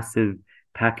a massive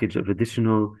package of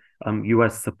additional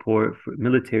US support for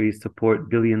military support,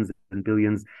 billions and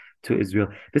billions to Israel.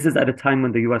 This is at a time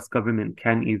when the US government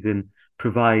can't even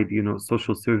provide,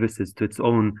 social services to its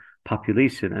own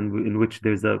population, and in which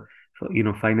there's a,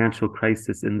 financial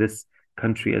crisis in this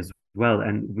country as well.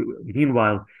 And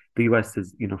meanwhile, the US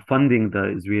is, funding the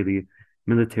Israeli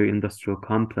military industrial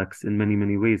complex in many,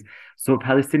 many ways. So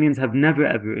Palestinians have never,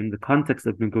 ever, in the context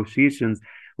of negotiations,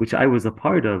 which I was a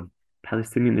part of,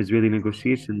 Palestinian-Israeli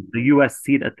negotiations, the US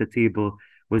seat at the table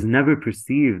was never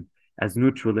perceived as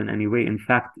neutral in any way. In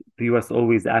fact, the US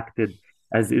always acted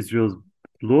as Israel's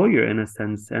lawyer in a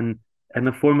sense, and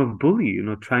a form of bully,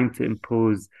 trying to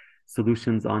impose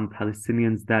solutions on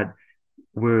Palestinians that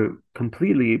were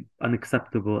completely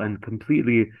unacceptable and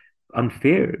completely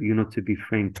unfair, to be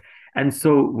frank. And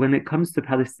so when it comes to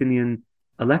Palestinian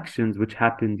elections, which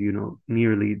happened,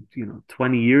 nearly,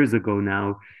 20 years ago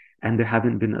now, and there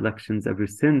haven't been elections ever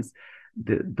since,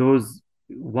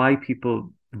 why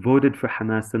people voted for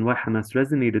Hamas and why Hamas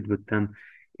resonated with them,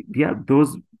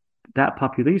 that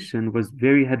population was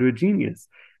very heterogeneous.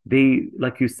 They,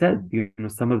 like you said,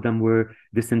 some of them were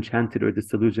disenchanted or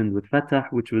disillusioned with Fatah,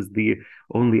 which was the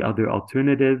only other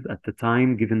alternative at the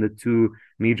time, given the two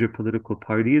major political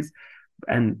parties.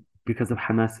 And because of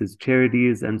Hamas's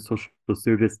charities and social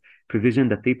service provision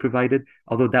that they provided,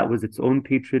 although that was its own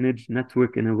patronage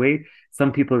network in a way,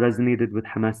 some people resonated with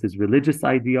Hamas's religious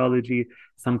ideology.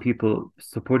 Some people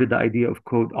supported the idea of,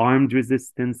 quote, armed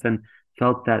resistance, and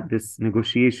felt that this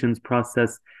negotiations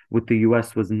process with the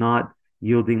US was not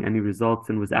yielding any results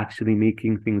and was actually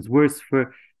making things worse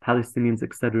for Palestinians,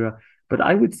 etc. But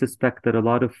I would suspect that a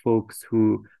lot of folks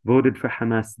who voted for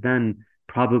Hamas then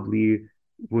probably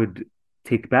would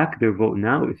take back their vote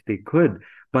now if they could.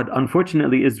 But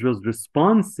unfortunately, Israel's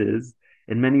responses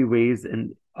in many ways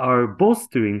are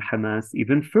bolstering Hamas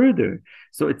even further.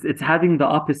 So it's having the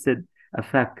opposite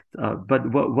effect.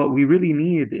 But what we really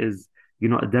need is,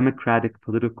 a democratic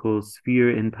political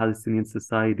sphere in Palestinian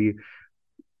society.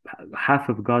 Half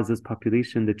of Gaza's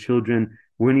population, the children,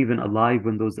 weren't even alive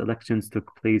when those elections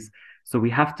took place. So we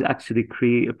have to actually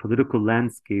create a political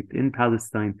landscape in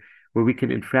Palestine where we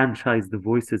can enfranchise the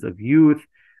voices of youth,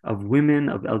 of women,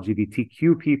 of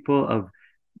LGBTQ people, of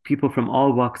people from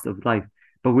all walks of life.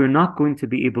 But we're not going to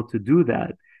be able to do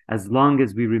that as long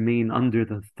as we remain under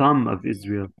the thumb of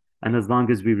Israel and as long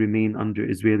as we remain under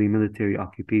Israeli military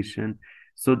occupation.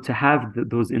 So to have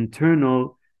those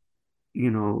internal,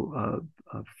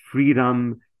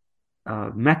 freedom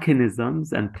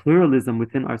mechanisms and pluralism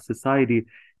within our society,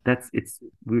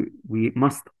 we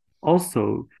must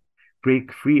also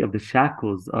break free of the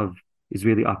shackles of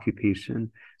Israeli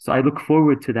occupation. So I look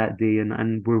forward to that day,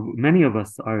 and many of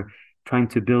us are trying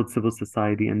to build civil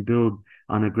society and build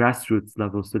on a grassroots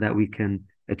level so that we can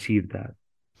achieve that.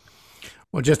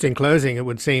 Well, just in closing, it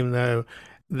would seem, though,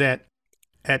 that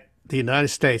at the United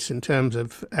States, in terms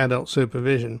of adult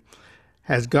supervision,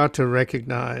 has got to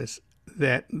recognize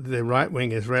that the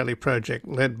right-wing Israeli project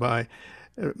led by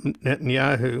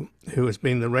Netanyahu, who has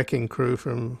been the wrecking crew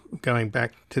from going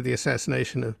back to the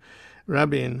assassination of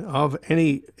Rabin, of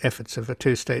any efforts of a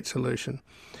two-state solution,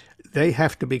 they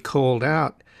have to be called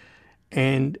out,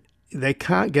 and they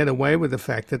can't get away with the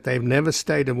fact that they've never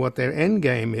stated what their end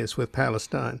game is with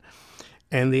Palestine.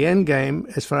 And the end game,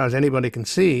 as far as anybody can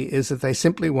see, is that they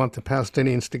simply want the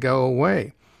Palestinians to go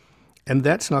away. And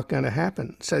that's not going to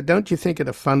happen. So don't you think at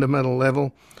a fundamental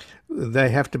level they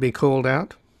have to be called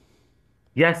out?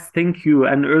 Yes, thank you.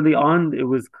 And early on, it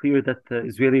was clear that the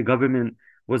Israeli government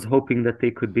was hoping that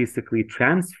they could basically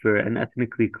transfer and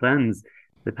ethnically cleanse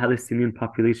the Palestinian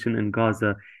population in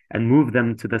Gaza and move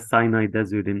them to the Sinai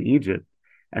Desert in Egypt.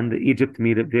 And Egypt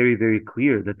made it very, very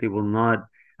clear that they will not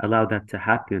allow that to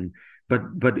happen.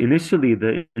 But initially,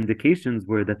 the indications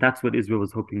were that that's what Israel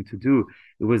was hoping to do.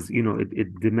 It was,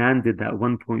 it demanded that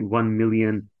 1.1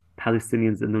 million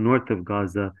Palestinians in the north of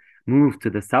Gaza move to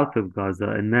the south of Gaza,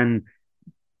 and then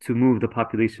to move the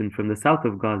population from the south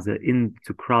of Gaza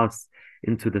to cross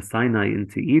into the Sinai,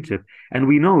 into Egypt. And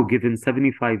we know, given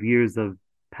 75 years of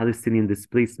Palestinian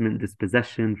displacement,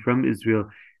 dispossession from Israel,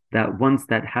 that once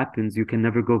that happens, you can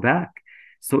never go back.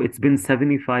 So it's been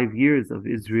 75 years of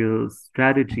Israel's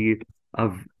strategy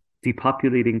of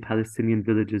depopulating Palestinian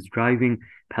villages, driving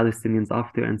Palestinians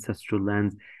off their ancestral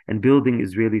lands, and building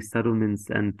Israeli settlements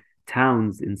and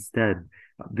towns instead.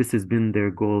 This has been their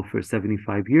goal for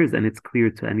 75 years, and it's clear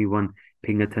to anyone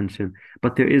paying attention.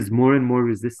 But there is more and more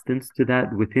resistance to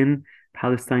that within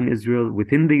Palestine, Israel,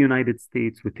 within the United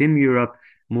States, within Europe.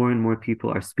 More and more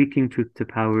people are speaking truth to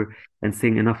power and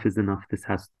saying enough is enough. This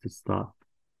has to stop.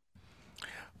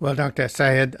 Well, Dr.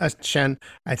 Syed Atshan,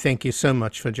 I thank you so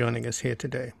much for joining us here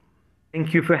today.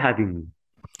 Thank you for having me.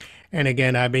 And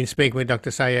again, I've been speaking with Dr.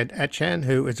 Syed Atshan,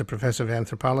 who is a professor of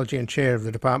anthropology and chair of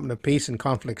the Department of Peace and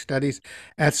Conflict Studies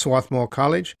at Swarthmore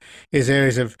College. His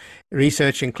areas of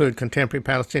research include contemporary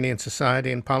Palestinian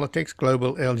society and politics,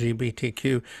 global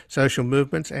LGBTQ social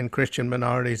movements, and Christian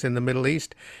minorities in the Middle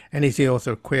East. And he's the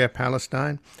author of Queer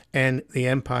Palestine and The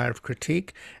Empire of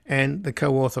Critique, and the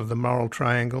co-author of The Moral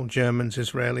Triangle, Germans,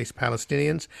 Israelis,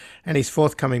 Palestinians. And his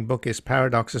forthcoming book is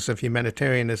Paradoxes of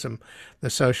Humanitarianism, The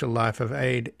Social Life of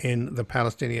Aid in the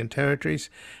Palestinian Territories.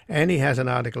 And he has an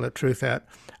article at Truthout,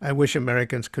 I Wish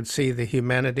Americans Could See the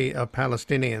Humanity of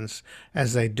Palestinians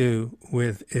as They Do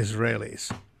with Israelis.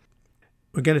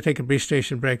 We're going to take a brief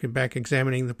station break and back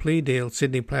examining the plea deal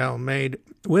Sidney Powell made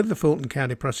with the Fulton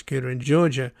County prosecutor in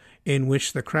Georgia, in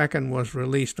which the Kraken was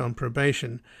released on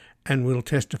probation and will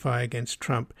testify against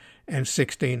Trump and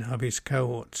 16 of his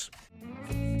cohorts.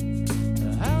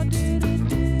 How did a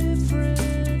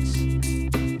difference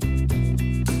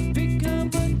become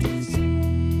a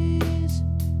disease?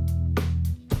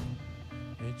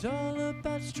 It's all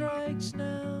about strikes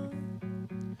now.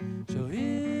 So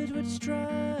here's what's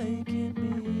striking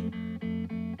me,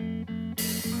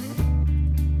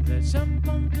 that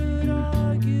someone could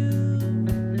argue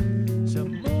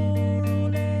some moral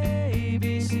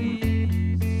ABCs.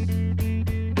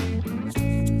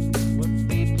 When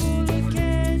people are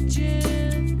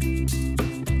catching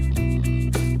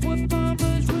what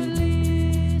bombers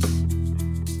release.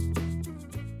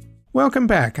 Welcome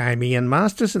back. I'm Ian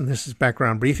Masters, and this is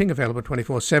Background Briefing, available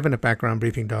 24/7 at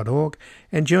backgroundbriefing.org.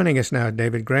 And joining us now,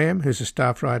 David Graham, who's a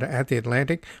staff writer at The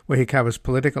Atlantic, where he covers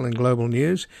political and global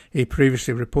news. He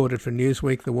previously reported for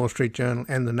Newsweek, The Wall Street Journal,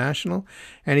 and The National.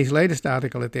 And his latest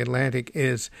article at The Atlantic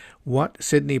is What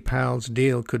Sidney Powell's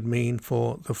Deal Could Mean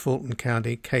for the Fulton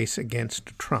County Case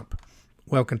Against Trump.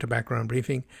 Welcome to Background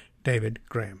Briefing, David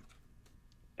Graham.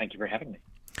 Thank you for having me.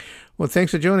 Well,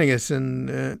 thanks for joining us. And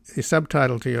the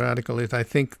subtitle to your article is, I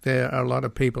think there are a lot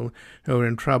of people who are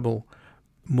in trouble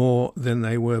more than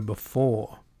they were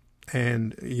before.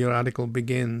 And your article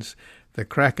begins, the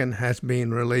Kraken has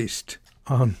been released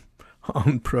on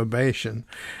probation.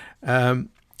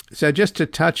 So just to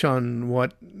touch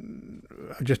on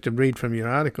just to read from your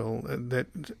article, that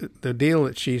the deal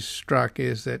that she struck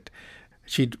is that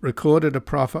she'd recorded a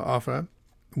proffer offer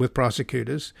with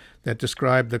prosecutors that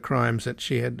described the crimes that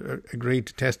she had agreed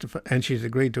to testify, and she's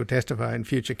agreed to testify in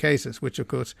future cases, which of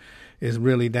course is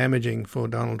really damaging for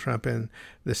Donald Trump and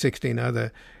the 16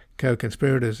 other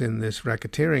co-conspirators in this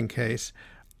racketeering case.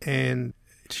 And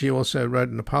she also wrote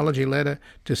an apology letter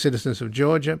to citizens of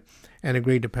Georgia and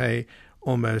agreed to pay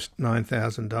almost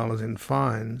 $9,000 in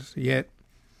fines. Yet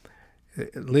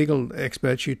legal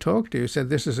experts you talked to said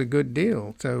this is a good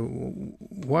deal. So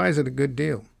why is it a good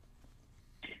deal?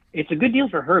 It's a good deal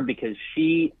for her because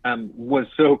she was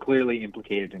so clearly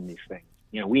implicated in these things.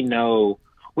 You know, we know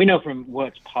from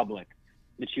what's public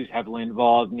that she was heavily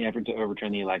involved in the effort to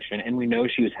overturn the election, and we know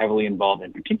she was heavily involved,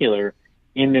 in particular,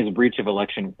 in this breach of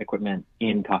election equipment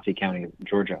in Coffee County,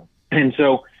 Georgia. And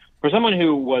so, for someone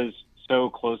who was so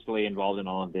closely involved in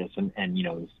all of this, and you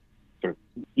know, sort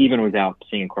of even without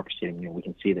seeing a court proceeding, you know, we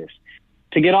can see this.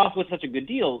 To get off with such a good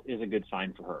deal is a good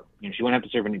sign for her. You know, she won't have to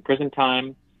serve any prison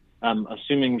time.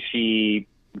 Assuming she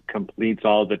completes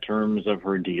all the terms of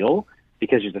her deal,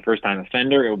 because she's a first-time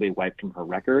offender, it will be wiped from her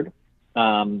record.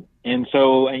 And you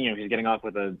know, she's getting off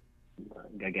with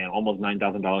again, almost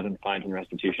 $9,000 in fines and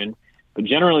restitution, but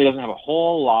generally doesn't have a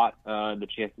whole lot that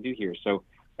she has to do here. So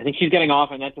I think she's getting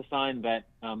off, and that's a sign that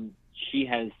she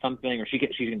has something, or she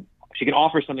can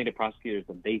offer something to prosecutors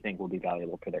that they think will be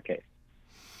valuable for their case.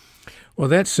 Well,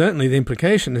 that's certainly the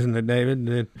implication, isn't it,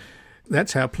 David?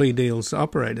 That's how plea deals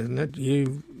operate, isn't it?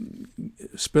 You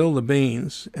spill the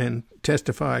beans and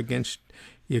testify against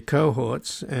your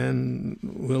cohorts, and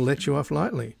we'll let you off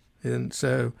lightly. And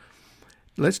so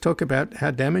let's talk about how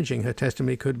damaging her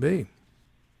testimony could be.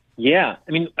 Yeah.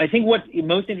 I mean, I think what's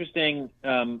most interesting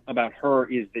about her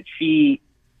is that she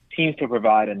seems to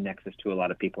provide a nexus to a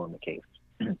lot of people in the case.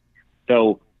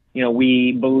 So, you know,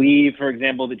 we believe, for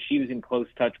example, that she was in close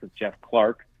touch with Jeff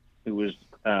Clark, who was,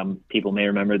 people may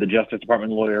remember, the Justice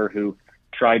Department lawyer who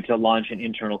tried to launch an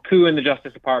internal coup in the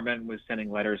Justice Department, was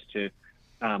sending letters to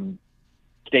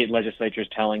state legislatures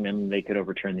telling them they could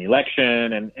overturn the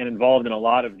election, and involved in a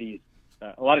lot of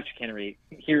chicanery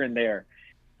here and there.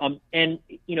 And,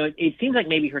 you know, it seems like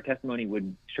maybe her testimony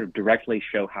would sort of directly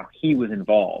show how he was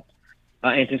involved.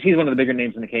 And since he's one of the bigger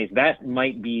names in the case, that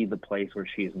might be the place where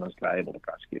she is most valuable to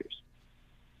prosecutors.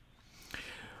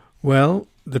 Well,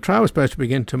 the trial was supposed to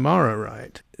begin tomorrow,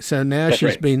 right? So now That's she's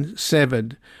right. been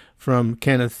severed from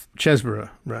Kenneth Chesborough,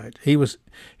 right?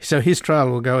 So his trial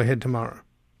will go ahead tomorrow.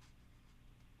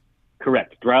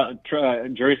 Correct.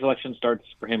 Jury selection starts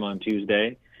for him on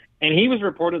Tuesday, and he was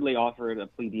reportedly offered a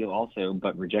plea deal also,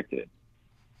 but rejected it.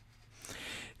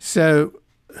 So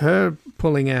her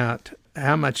pulling out,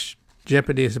 how much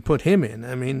jeopardy has it put him in?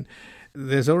 I mean,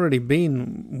 there's already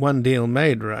been one deal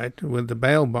made, right, with the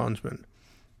bail bondsman.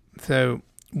 So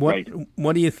what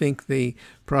do you think the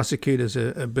prosecutors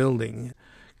are building?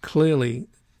 Clearly,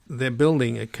 they're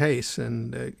building a case,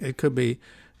 and it could be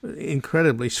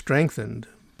incredibly strengthened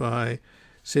by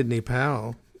Sidney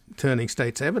Powell turning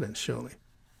state's evidence, surely.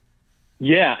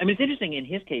 Yeah, I mean, it's interesting in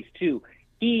his case, too.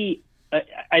 I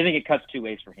think it cuts two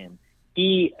ways for him.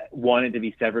 He wanted to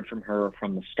be severed from her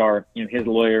from the start. You know, his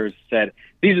lawyers said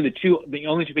these are the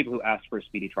only two people who asked for a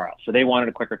speedy trial. So they wanted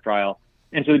a quicker trial.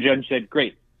 And so the judge said,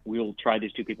 great, we'll try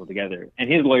these two people together.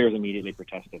 And his lawyers immediately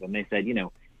protested. And they said, you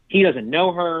know, he doesn't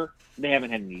know her. They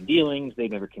haven't had any dealings. They've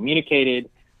never communicated.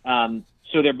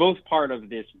 So they're both part of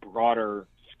this broader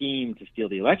scheme to steal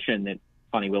the election that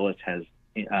Fani Willis has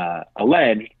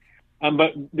alleged.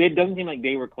 But it doesn't seem like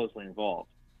they were closely involved.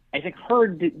 I think her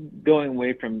going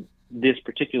away from this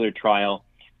particular trial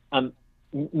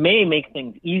may make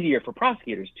things easier for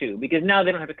prosecutors, too, because now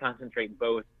they don't have to concentrate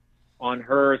both on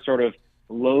her sort of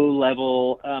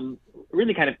low-level,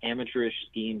 really kind of amateurish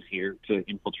schemes here to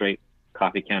infiltrate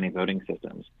Coffee County voting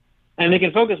systems. And they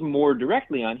can focus more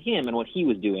directly on him and what he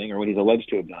was doing or what he's alleged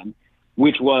to have done,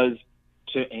 which was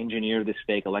to engineer this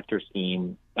fake elector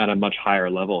scheme at a much higher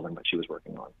level than what she was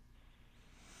working on.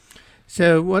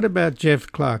 So what about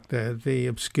Jeff Clark, the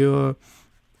obscure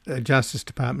Justice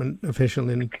Department official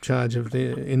in charge of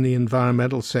in the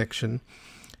environmental section,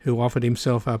 who offered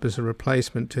himself up as a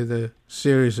replacement to the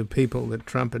series of people that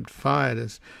Trump had fired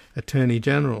as attorney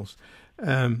generals?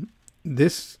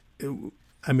 He's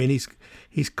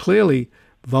clearly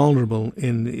vulnerable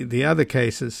in the other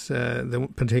cases,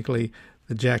 particularly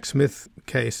the Jack Smith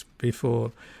case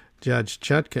before Judge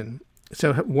Chutkan.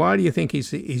 So why do you think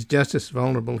he's just as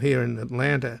vulnerable here in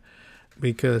Atlanta?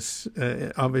 Because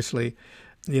obviously,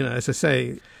 you know, as I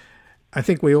say, I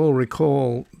think we all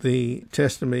recall the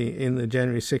testimony in the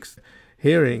January 6th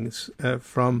hearings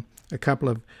from a couple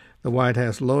of the White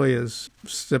House lawyers,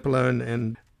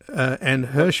 Cipollone and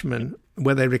Hirschman,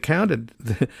 where they recounted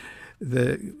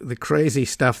the crazy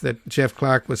stuff that Jeff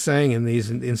Clark was saying in these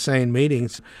insane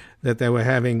meetings that they were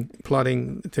having,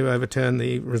 plotting to overturn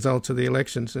the results of the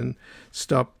elections and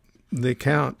stop the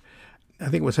count. I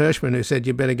think it was Hirschman who said,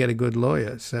 you better get a good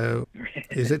lawyer. So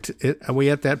are we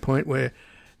at that point where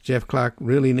Jeff Clark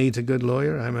really needs a good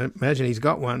lawyer? I imagine he's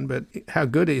got one, but how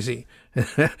good is he?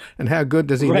 And how good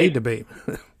does he need to be?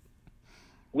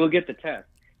 We'll get the test.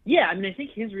 Yeah, I mean, I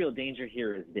think his real danger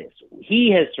here is this.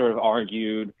 He has sort of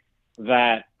argued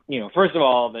that, you know, first of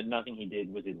all, that nothing he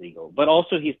did was illegal, but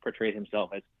also he's portrayed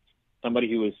himself as somebody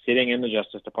who was sitting in the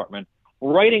Justice Department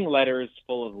writing letters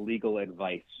full of legal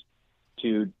advice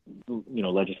to, you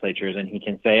know, legislatures, and he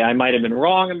can say, I might have been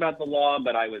wrong about the law,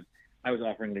 but I was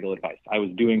offering legal advice. I was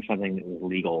doing something that was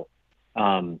legal.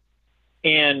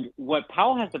 And what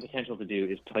Powell has the potential to do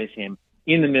is place him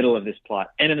in the middle of this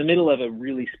plot and in the middle of a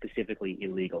really specifically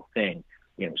illegal thing,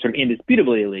 you know, sort of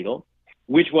indisputably illegal,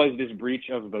 which was this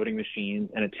breach of voting machines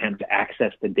and attempt to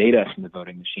access the data from the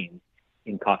voting machines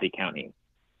in Coffee County.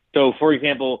 So, for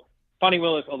example, Fani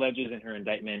Willis alleges in her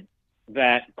indictment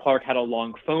that Clark had a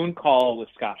long phone call with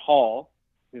Scott Hall,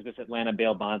 who's this Atlanta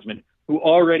bail bondsman, who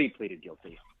already pleaded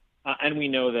guilty. And we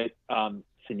know that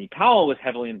Sidney Powell was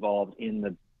heavily involved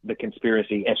in the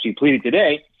conspiracy, as she pleaded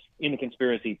today, in the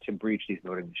conspiracy to breach these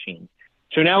voting machines.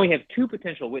 So now we have two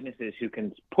potential witnesses who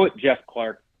can put Jeff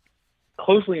Clark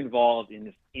closely involved in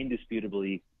this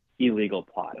indisputably illegal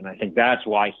plot. And I think that's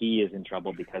why he is in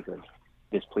trouble because of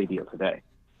this plea deal today.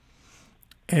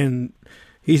 And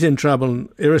he's in trouble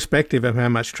irrespective of how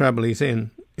much trouble he's in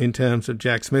terms of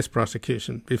Jack Smith's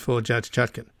prosecution before Judge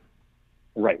Chutkan.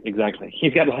 Right, exactly.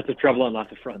 He's got lots of trouble on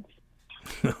lots of fronts.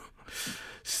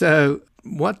 So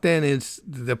what then is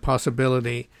the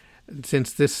possibility,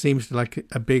 since this seems like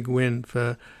a big win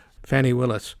for Fani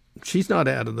Willis? She's not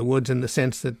out of the woods in the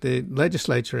sense that the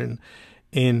legislature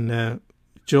in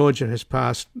Georgia has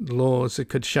passed laws that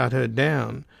could shut her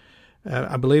down.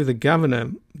 I believe the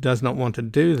governor does not want to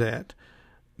do that,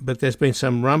 but there's been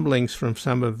some rumblings from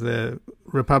some of the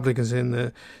Republicans in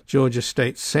the Georgia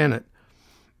State Senate.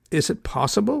 Is it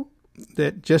possible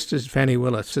that just as Fani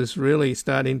Willis is really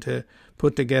starting to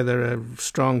put together a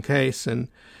strong case and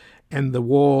and the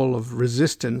wall of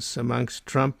resistance amongst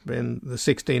Trump and the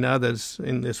 16 others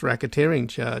in this racketeering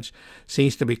charge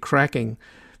seems to be cracking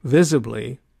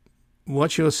visibly.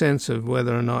 What's your sense of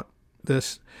whether or not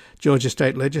this Georgia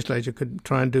state legislature could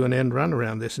try and do an end run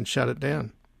around this and shut it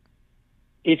down?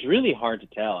 It's really hard to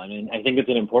tell. I mean, I think it's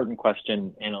an important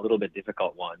question and a little bit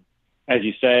difficult one. As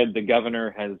you said, the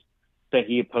governor has said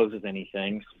he opposes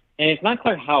anything, and it's not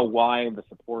clear how wide the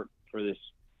support for this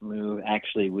move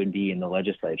actually would be in the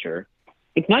legislature.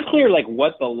 It's not clear like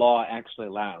what the law actually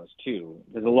allows too.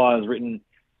 The law is written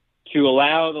to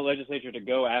allow the legislature to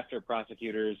go after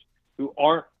prosecutors who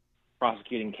aren't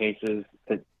prosecuting cases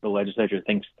that the legislature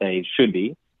thinks they should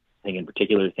be. I think in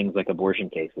particular things like abortion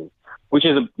cases, which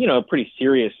is a pretty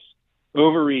serious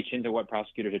overreach into what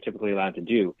prosecutors are typically allowed to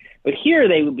do. But here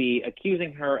they would be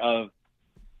accusing her of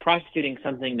prosecuting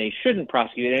something they shouldn't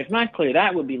prosecute, and it's not clear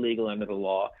that would be legal under the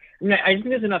law. I mean, I think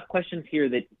there's enough questions here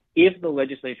that if the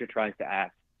legislature tries to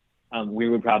act, we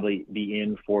would probably be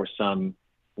in for some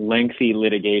lengthy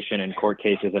litigation and court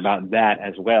cases about that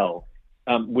as well,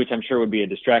 which I'm sure would be a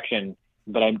distraction,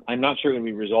 but I'm not sure it would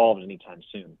be resolved anytime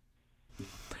soon.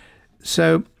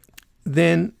 So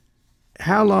then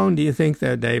how long do you think,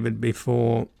 though, David,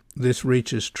 before this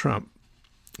reaches Trump,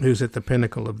 who's at the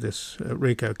pinnacle of this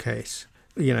RICO case?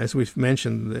 As we've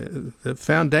mentioned, the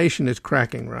foundation is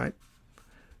cracking, right?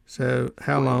 So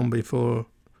how long before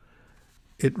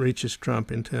it reaches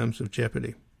Trump in terms of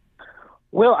jeopardy?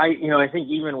 Well, I think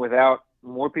even without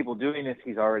more people doing this,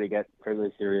 he's already got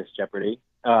fairly serious jeopardy.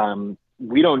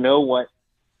 We don't know what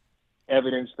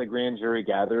evidence the grand jury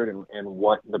gathered and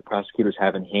what the prosecutors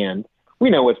have in hand. We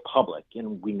know it's public,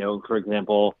 and we know, for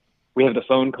example, we have the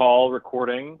phone call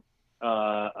recording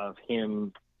of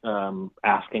him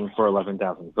asking for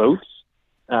 11,000 votes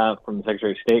from the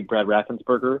Secretary of State, Brad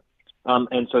Raffensperger.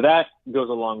 And so that goes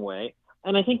a long way.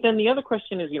 And I think then the other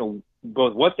question is,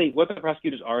 both what the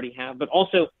prosecutors already have, but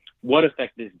also what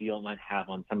effect this deal might have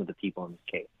on some of the people in this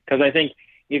case. Because I think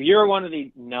if you're one of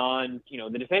the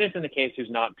the defendants in the case who's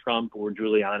not Trump or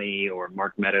Giuliani or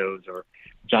Mark Meadows or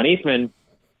John Eastman,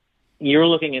 you're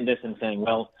looking at this and saying,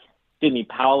 well, Sidney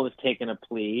Powell has taken a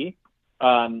plea.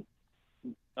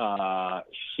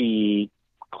 She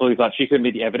clearly thought she couldn't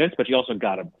meet the evidence, but she also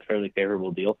got a fairly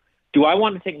favorable deal. Do I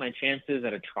want to take my chances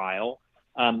at a trial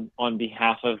on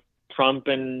behalf of Trump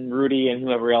and Rudy and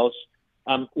whoever else?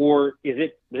 Or does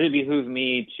it behoove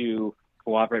me to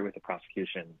cooperate with the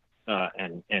prosecution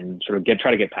and sort of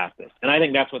try to get past this? And I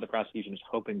think that's what the prosecution is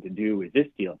hoping to do with this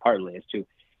deal, partly, is to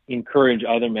encourage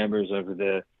other members of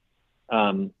the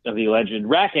alleged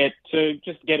racket to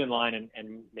just get in line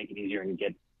and make it easier and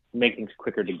make things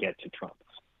quicker to get to Trump.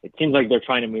 It seems like they're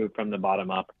trying to move from the bottom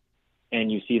up,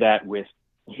 and you see that with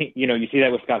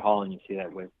Scott Hall and you see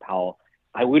that with Powell.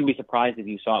 I wouldn't be surprised if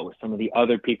you saw it with some of the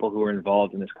other people who are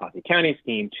involved in this Coffee County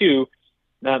scheme too.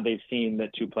 Now that they've seen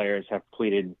that two players have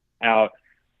pleaded out,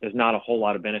 there's not a whole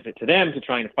lot of benefit to them to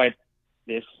trying to fight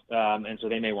this, and so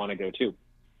they may want to go too.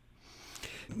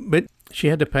 But she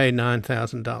had to pay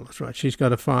 $9,000, right? She's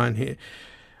got a fine here.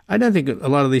 I don't think a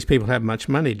lot of these people have much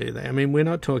money, do they? I mean, we're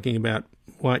not talking about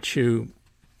white shoe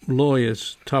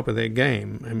lawyers, top of their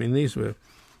game. I mean, these were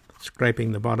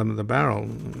scraping the bottom of the barrel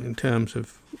in terms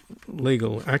of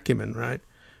legal acumen, right?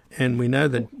 And we know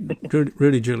that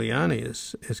Rudy Giuliani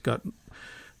has got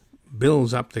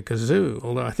bills up the kazoo,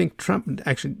 although I think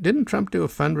didn't Trump do a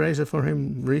fundraiser for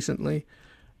him recently?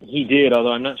 He did,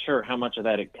 although I'm not sure how much of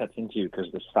that it cuts into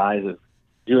because the size of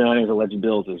Giuliani's alleged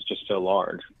bills is just so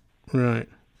large. Right.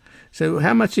 So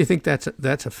how much do you think that's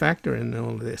a factor in all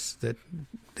of this, that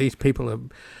these people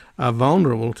are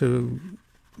vulnerable to,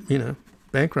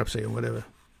 bankruptcy or whatever?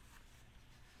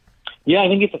 Yeah, I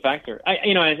think it's a factor.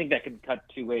 I think that could cut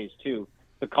two ways too.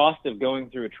 The cost of going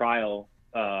through a trial,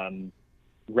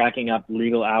 racking up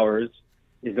legal hours,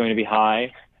 is going to be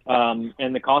high,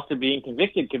 and the cost of being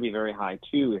convicted could be very high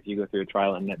too if you go through a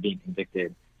trial and end up being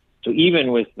convicted. So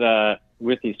even with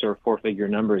these sort of four-figure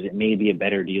numbers, it may be a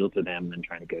better deal to them than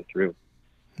trying to go through.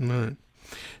 Right.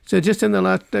 So just in the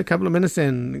last couple of minutes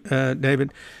then,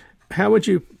 David, how would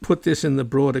you put this in the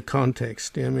broader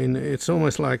context? I mean, it's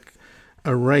almost like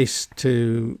a race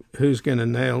to who's going to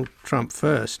nail Trump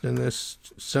first, and there's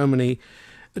so many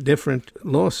different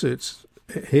lawsuits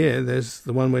here. There's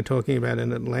the one we're talking about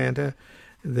in Atlanta.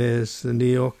 There's the New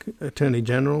York Attorney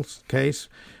General's case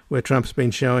where Trump's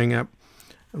been showing up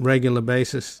on a regular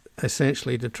basis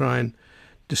essentially to try and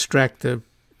distract the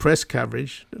press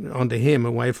coverage onto him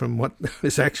away from what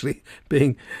is actually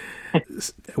being,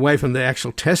 away from the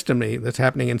actual testimony that's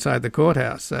happening inside the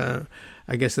courthouse.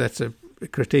 I guess that's a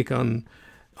critique on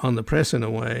the press in a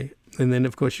way. And then,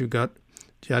 of course, you've got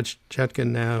Judge Chutkan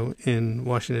now in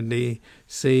Washington,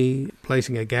 D.C.,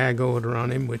 placing a gag order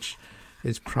on him, which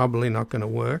is probably not going to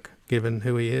work, given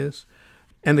who he is.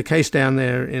 And the case down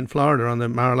there in Florida on the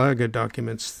Mar-a-Lago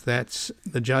documents, that's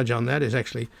the judge on that is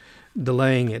actually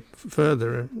delaying it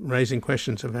further, raising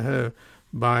questions of her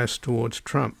bias towards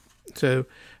Trump. So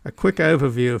a quick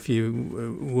overview, if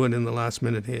you would, in the last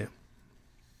minute here.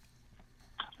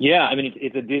 Yeah, I mean,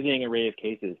 it's a dizzying array of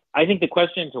cases. I think the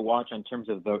question to watch in terms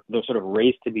of the sort of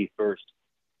race to be first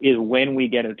is when we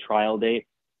get a trial date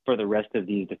for the rest of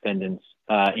these defendants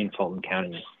in Fulton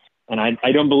County. And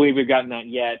I don't believe we've gotten that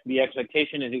yet. The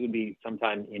expectation is it would be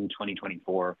sometime in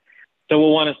 2024. So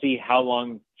we'll want to see how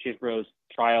long Chesebro's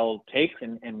trial takes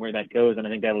and where that goes. And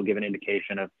I think that will give an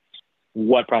indication of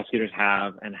what prosecutors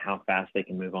have and how fast they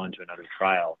can move on to another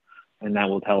trial. And that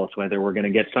will tell us whether we're going to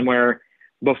get somewhere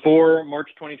before March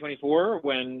 2024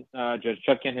 when Judge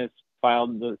Chutkan has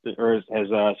filed has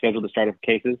scheduled the start of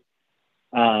cases,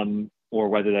 or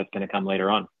whether that's going to come later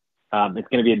on. It's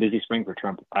going to be a busy spring for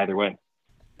Trump either way.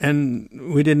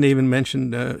 And we didn't even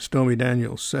mention Stormy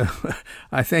Daniels. So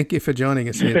I thank you for joining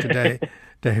us here today,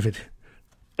 David.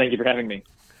 Thank you for having me.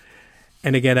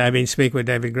 And again, I've been speaking with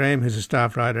David Graham, who's a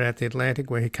staff writer at The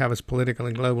Atlantic, where he covers political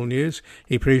and global news.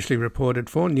 He previously reported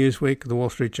for Newsweek, The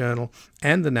Wall Street Journal,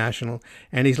 and The National.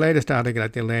 And his latest article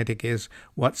at The Atlantic is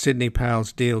What Sidney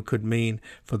Powell's Deal Could Mean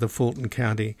for the Fulton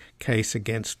County Case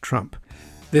Against Trump.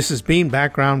 This has been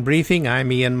Background Briefing. I'm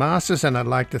Ian Masters, and I'd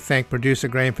like to thank producer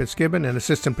Graham Fitzgibbon and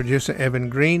assistant producer Evan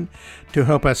Green. To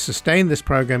help us sustain this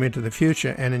program into the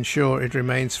future and ensure it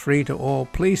remains free to all,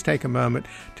 please take a moment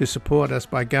to support us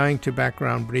by going to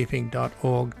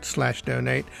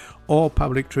backgroundbriefing.org/donate or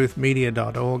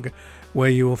publictruthmedia.org, where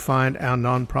you will find our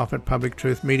non-profit Public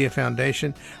Truth Media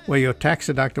Foundation, where your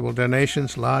tax-deductible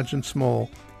donations, large and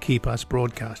small, keep us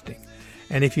broadcasting.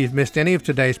 And if you've missed any of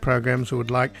today's programs or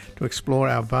would like to explore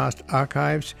our vast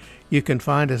archives, you can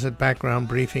find us at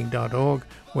backgroundbriefing.org,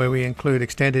 where we include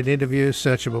extended interviews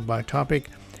searchable by topic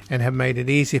and have made it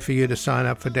easy for you to sign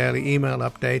up for daily email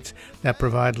updates that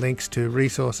provide links to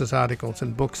resources, articles,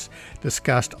 and books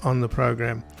discussed on the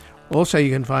program. Also,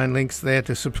 you can find links there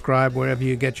to subscribe wherever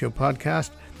you get your podcast,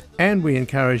 and we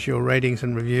encourage your ratings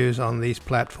and reviews on these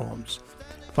platforms.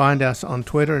 Find us on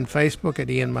Twitter and Facebook at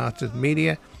Ian Masters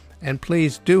Media. And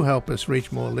please do help us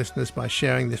reach more listeners by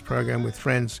sharing this program with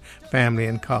friends, family,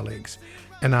 and colleagues.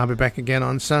 And I'll be back again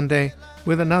on Sunday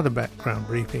with another Background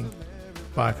Briefing.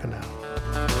 Bye for now.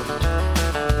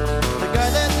 The guy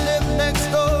that lived next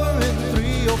door in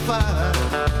 305